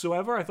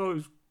whatsoever. I thought it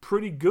was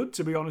pretty good,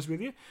 to be honest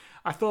with you.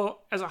 I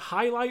thought, as a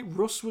highlight,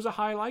 Russ was a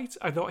highlight.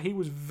 I thought he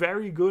was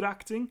very good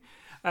acting.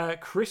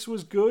 Chris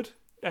was good.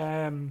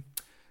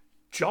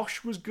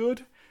 Josh was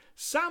good.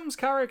 Sam's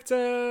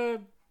character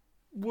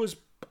was,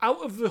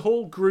 out of the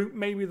whole group,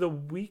 maybe the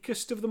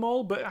weakest of them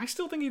all, but I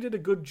still think he did a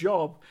good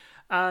job.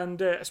 And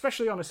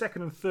especially on a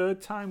second and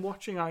third time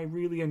watching, I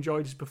really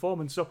enjoyed his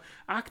performance. So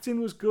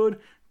acting was good.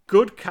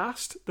 Good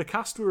cast. The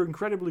cast were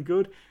incredibly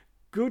good.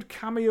 Good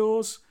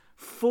cameos.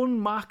 Fun,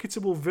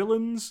 marketable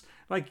villains.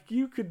 I'm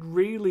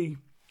really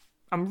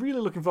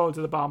looking forward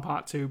to the Barn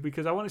Part 2,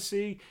 because I want to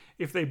see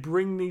if they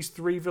bring these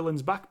 3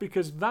 villains back,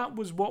 because that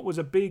was what was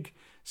a big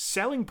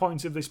selling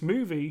point of this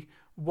movie,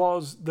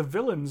 was the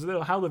villains,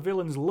 how the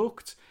villains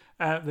looked,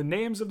 the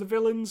names of the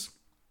villains.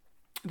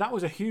 That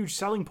was a huge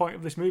selling point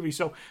of this movie.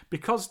 So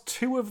because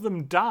 2 of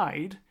them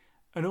died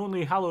and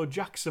only Hello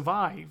Jack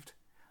survived,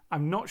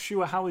 I'm not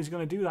sure how he's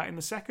going to do that in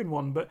the second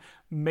one, but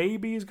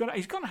maybe he's going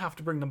to have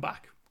to bring them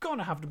back.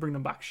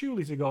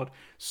 Surely to God.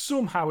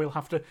 Somehow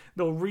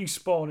they'll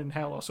respawn in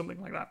hell or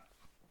something like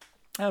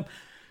that.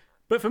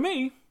 But for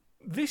me,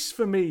 this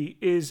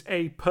is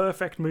a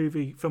perfect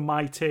movie for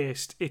my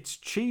taste. It's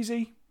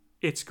cheesy.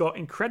 It's got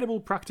incredible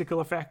practical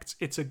effects.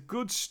 It's a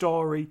good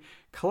story.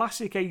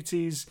 Classic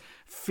 80s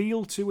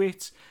feel to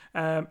it.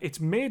 It's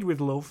made with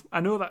love.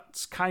 I know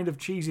that's kind of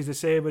cheesy to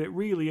say, but it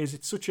really is.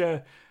 It's such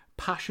a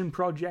passion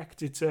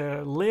project. It's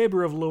a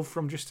labour of love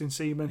from Justin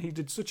Seaman. He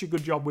did such a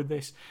good job with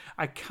this.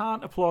 I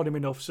can't applaud him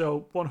enough.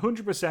 So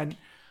 100%.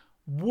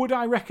 Would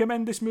I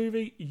recommend this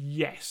movie?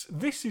 Yes.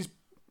 This is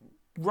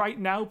right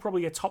now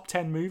probably a top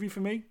 10 movie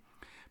for me,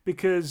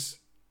 because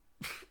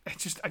I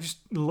just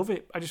love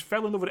it. I just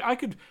fell in love with it. I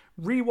could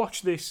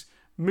rewatch this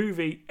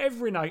movie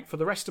every night for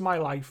the rest of my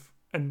life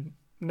and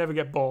never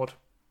get bored.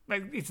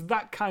 It's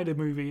that kind of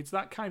movie. It's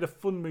that kind of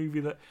fun movie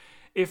that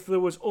if there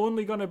was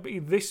only going to be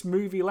this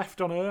movie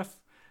left on Earth,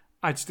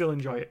 I'd still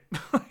enjoy it.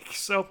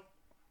 So,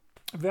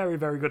 very,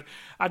 very good.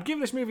 I'd give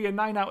this movie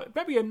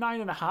maybe a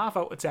 9.5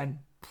 out of 10.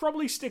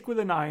 Probably stick with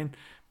a 9,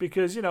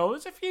 because,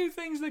 there's a few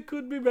things that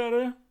could be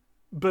better,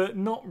 but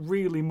not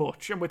really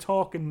much. And we're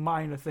talking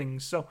minor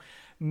things. So,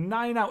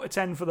 9 out of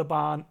 10 for The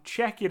Barn.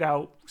 Check it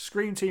out.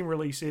 Screen Team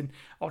releasing.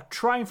 Or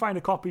try and find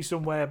a copy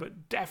somewhere,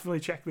 but definitely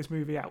check this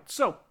movie out.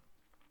 So,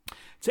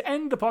 to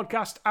end the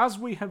podcast, as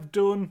we have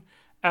done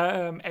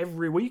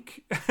every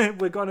week,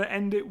 we're going to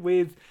end it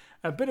with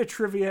a bit of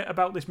trivia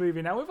about this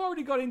movie. Now, we've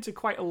already got into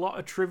quite a lot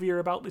of trivia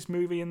about this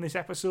movie in this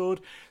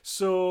episode,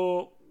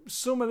 so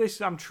some of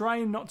this I'm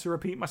trying not to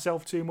repeat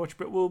myself too much,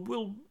 but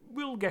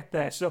we'll get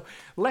there. So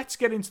let's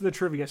get into the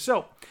trivia.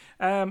 So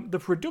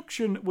the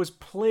production was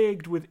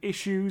plagued with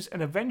issues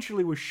and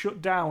eventually was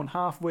shut down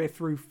halfway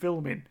through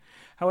filming.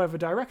 However,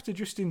 director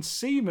Justin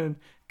Seaman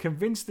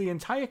convinced the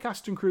entire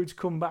cast and crew to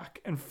come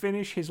back and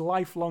finish his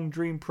lifelong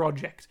dream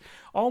project.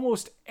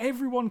 Almost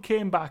everyone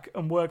came back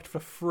and worked for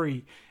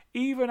free,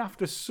 even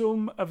after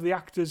some of the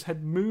actors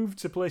had moved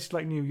to places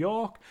like New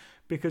York,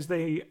 but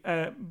they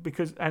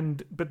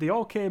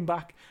all came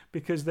back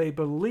because they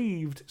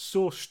believed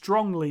so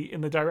strongly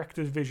in the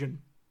director's vision.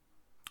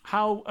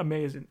 How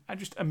amazing.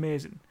 Just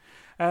amazing.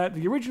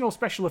 The original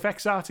special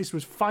effects artist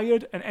was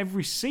fired, and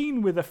every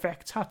scene with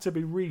effects had to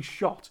be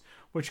reshot,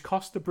 which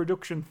cost the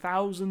production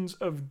thousands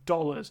of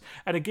dollars.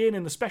 And again,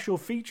 in the special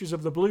features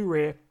of the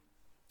Blu-ray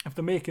of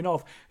the making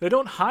of, they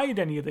don't hide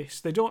any of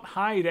this. They don't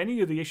hide any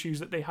of the issues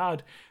that they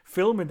had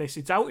filming this.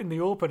 It's out in the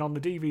open on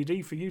the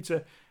DVD for you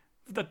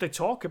that they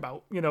talk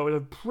about. They're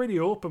pretty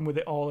open with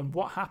it all and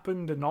what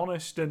happened and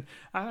honest, and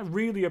I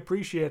really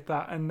appreciate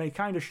that. And they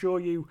kind of show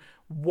you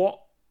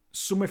what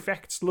some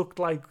effects looked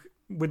like,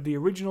 with the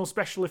original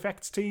special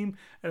effects team,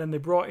 and then they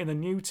brought in a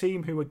new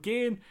team who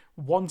again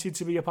wanted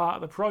to be a part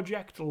of the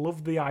project,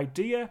 loved the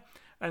idea,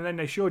 and then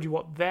they showed you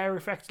what their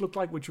effects looked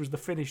like, which was the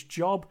finished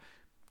job.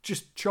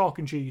 Just chalk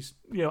and cheese,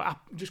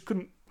 just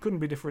couldn't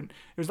be different.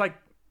 It was like,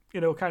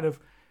 kind of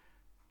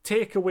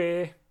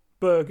takeaway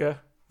burger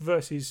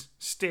versus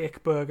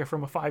steak burger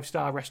from a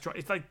 5-star restaurant.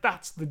 It's like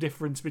that's the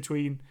difference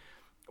between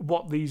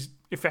what these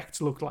effects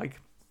look like.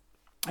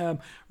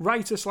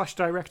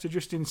 Writer/director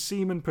Justin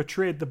Seaman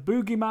portrayed the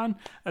Boogeyman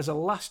as a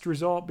last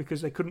resort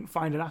because they couldn't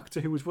find an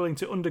actor who was willing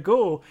to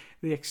undergo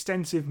the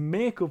extensive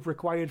makeup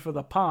required for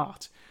the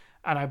part.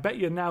 And I bet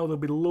you now there'll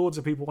be loads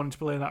of people wanting to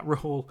play that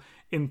role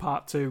in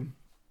part 2.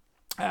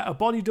 A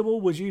body double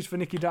was used for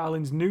Nikki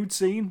Darling's nude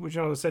scene, which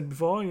I said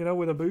before,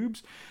 with her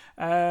boobs.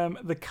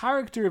 The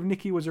character of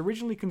Nikki was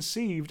originally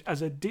conceived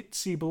as a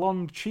ditzy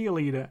blonde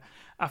cheerleader.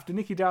 After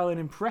Nikki Darling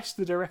impressed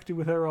the director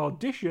with her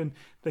audition,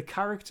 the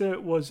character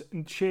was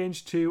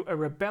changed to a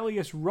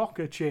rebellious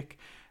rocker chick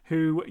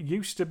who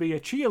used to be a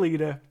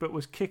cheerleader but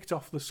was kicked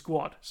off the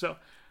squad. So,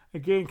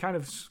 again, kind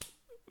of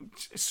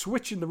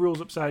switching the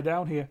rules upside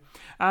down here.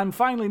 And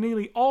finally,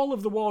 nearly all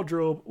of the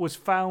wardrobe was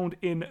found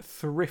in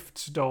thrift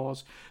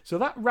stores. So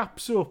that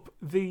wraps up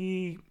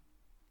the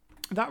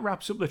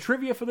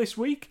trivia for this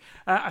week.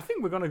 I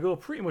think we're going to go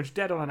pretty much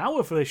dead on an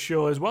hour for this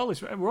show as well.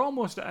 We're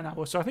almost at an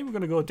hour, so I think we're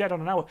going to go dead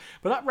on an hour.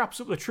 But that wraps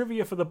up the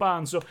trivia for the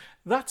band. So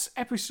that's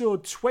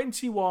episode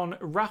 21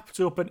 wrapped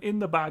up and in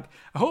the bag.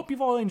 I hope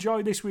you've all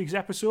enjoyed this week's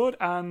episode,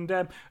 and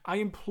I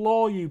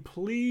implore you,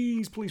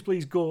 please, please,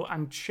 please go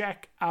and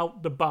check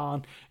out The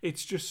Barn.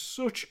 It's just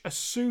such a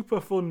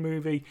super fun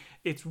movie.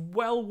 It's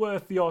well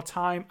worth your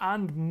time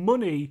and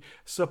money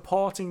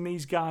supporting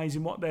these guys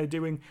in what they're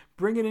doing,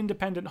 bringing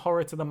independent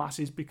horror to the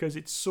masses, because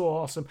it's so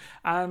awesome.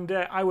 And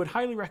I would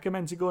highly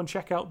recommend to go and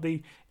check out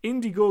the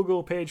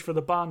Indiegogo page for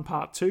The Barn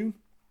Part 2.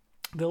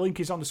 The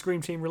link is on the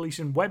Scream Team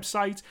Releasing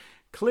website.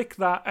 Click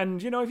that,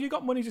 and if you've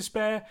got money to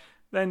spare,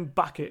 then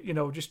back it,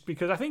 just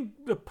because I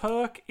think the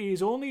perk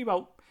is only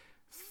about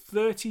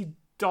 $30.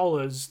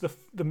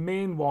 The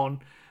main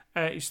one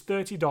is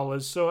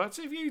 $30. So that's,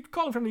 if you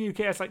call it from the UK,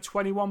 it's like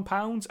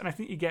 £21, and I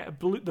think you get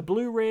the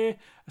Blu-ray,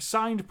 a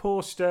signed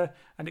poster,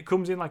 and it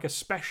comes in like a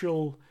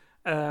special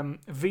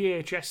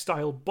VHS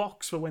style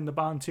box for when The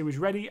Barn 2 is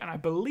ready, and I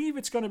believe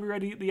it's going to be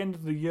ready at the end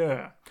of the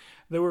year.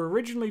 They were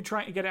originally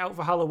trying to get it out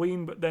for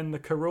Halloween, but then the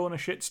corona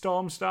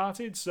shitstorm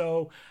started,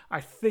 so I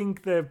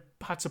think they've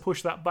had to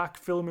push that back.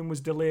 Filming was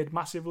delayed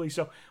massively,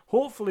 so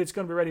hopefully it's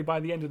going to be ready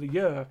by the end of the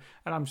year,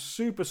 and I'm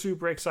super,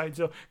 super excited.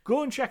 So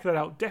go and check that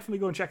out. Definitely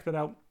go and check that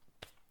out.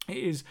 It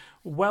is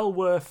well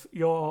worth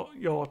your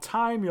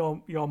time,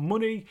 your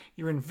money,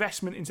 your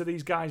investment into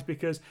these guys,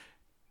 because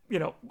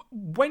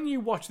when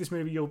you watch this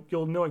movie,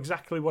 you'll know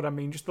exactly what I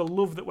mean. Just the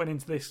love that went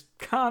into this.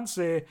 Can't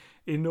say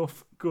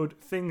enough good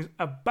things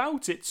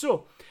about it.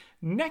 So,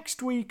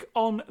 next week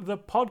on the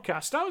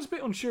podcast, I was a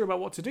bit unsure about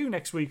what to do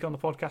next week on the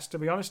podcast, to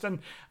be honest, and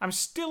I'm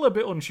still a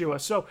bit unsure.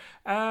 So,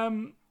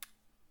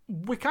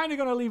 we're kind of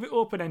going to leave it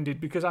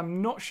open-ended, because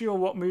I'm not sure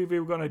what movie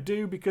we're going to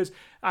do, because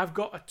I've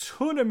got a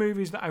ton of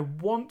movies that I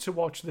want to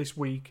watch this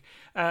week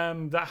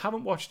that I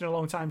haven't watched in a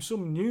long time,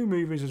 some new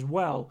movies as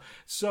well.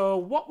 So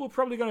what we're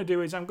probably going to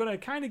do is I'm going to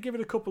kind of give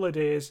it a couple of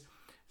days,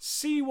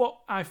 see what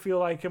I feel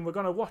like, and we're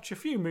going to watch a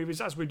few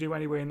movies as we do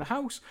anyway in the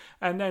house,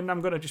 and then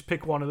I'm going to just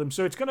pick one of them.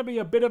 So it's going to be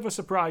a bit of a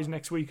surprise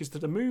next week as to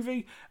the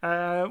movie,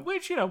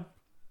 which,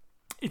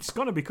 it's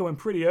going to be coming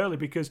pretty early,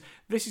 because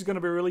this is going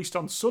to be released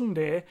on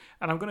Sunday,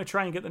 and I'm going to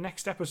try and get the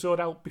next episode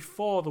out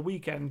before the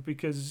weekend,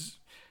 because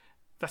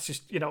that's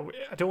just,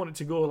 I don't want it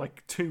to go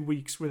like 2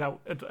 weeks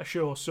without a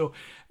show. So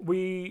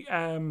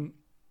I'm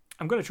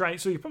going to try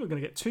it. So you're probably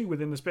going to get 2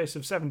 within the space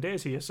of 7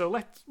 days here.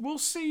 So we'll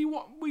see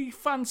what we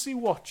fancy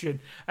watching.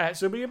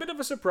 So it'll be a bit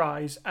of a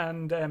surprise,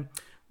 and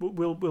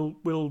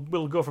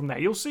we'll go from there.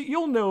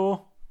 You'll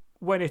know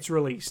when it's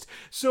released.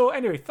 So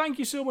anyway, thank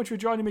you so much for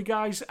joining me,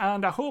 guys,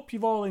 and I hope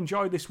you've all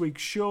enjoyed this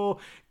week's show.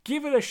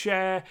 Give it a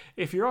share.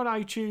 If you're on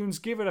iTunes,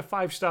 give it a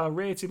 5-star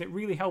rating. It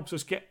really helps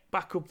us get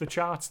back up the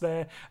charts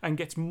there and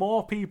gets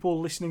more people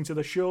listening to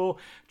the show.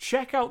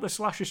 Check out the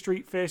Slasher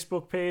Street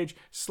Facebook page,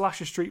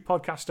 Slasher Street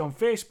Podcast on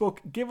Facebook.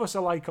 Give us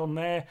a like on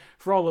there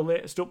for all the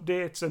latest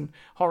updates and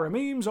horror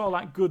memes, all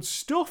that good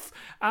stuff.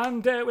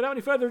 And without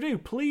any further ado,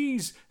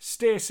 please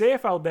stay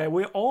safe out there.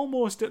 We're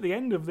almost at the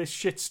end of this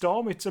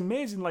shitstorm. It's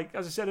amazing. Like,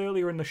 as I said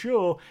earlier in the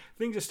show,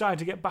 things are starting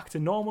to get back to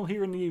normal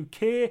here in the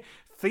UK.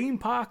 Theme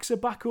parks are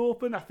back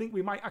open. I think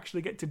we might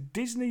actually get to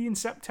Disney in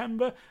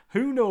September.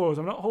 Who knows?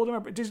 I'm not holding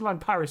up. Disneyland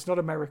Paris, not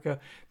America.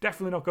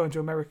 Definitely not going to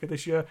America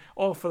this year,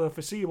 or for the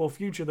foreseeable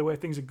future, the way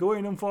things are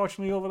going,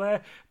 unfortunately, over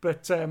there.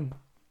 But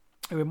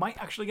we might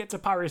actually get to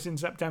Paris in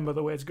September,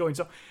 the way it's going.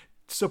 So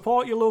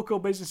support your local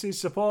businesses,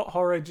 support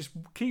horror. Just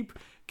keep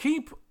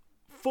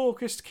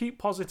focused, keep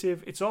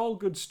positive. It's all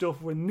good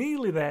stuff. We're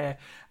nearly there.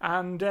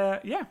 And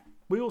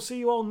we will see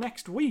you all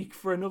next week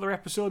for another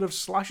episode of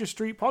Slasher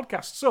Street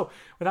Podcast. So,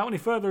 without any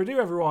further ado,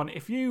 everyone,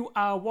 if you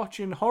are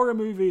watching horror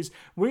movies,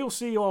 we'll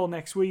see you all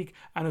next week,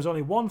 and there's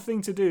only one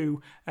thing to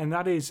do, and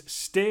that is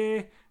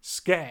stay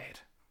scared.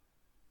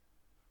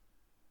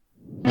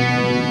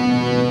 Cannot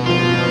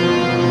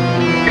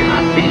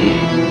be.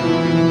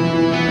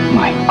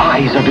 My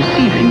eyes are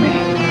deceiving me.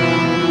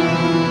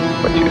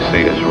 What you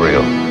see is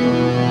real.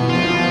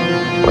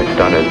 What's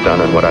done is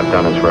done, and what I've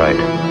done is right.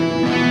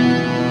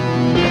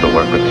 It's the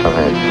work of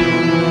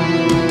science.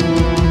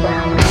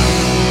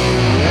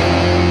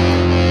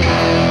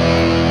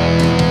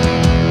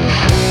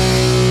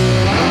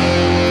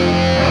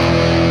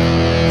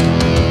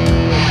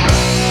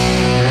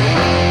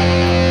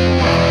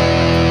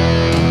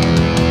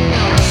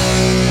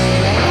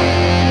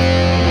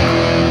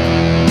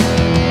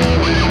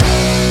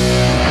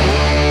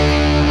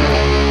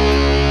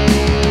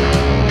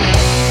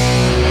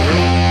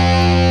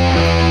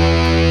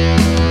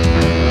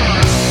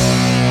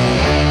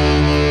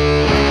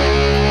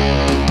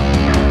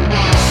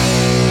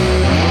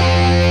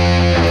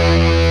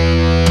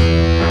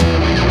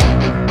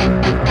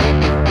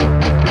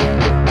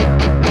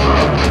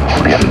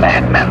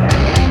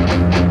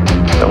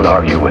 Don't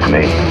argue with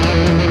me.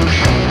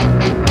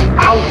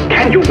 How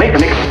can you make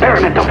an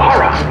experiment of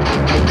horror?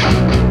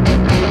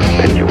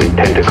 Then you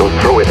intend to go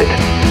through with it?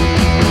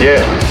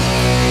 Yes.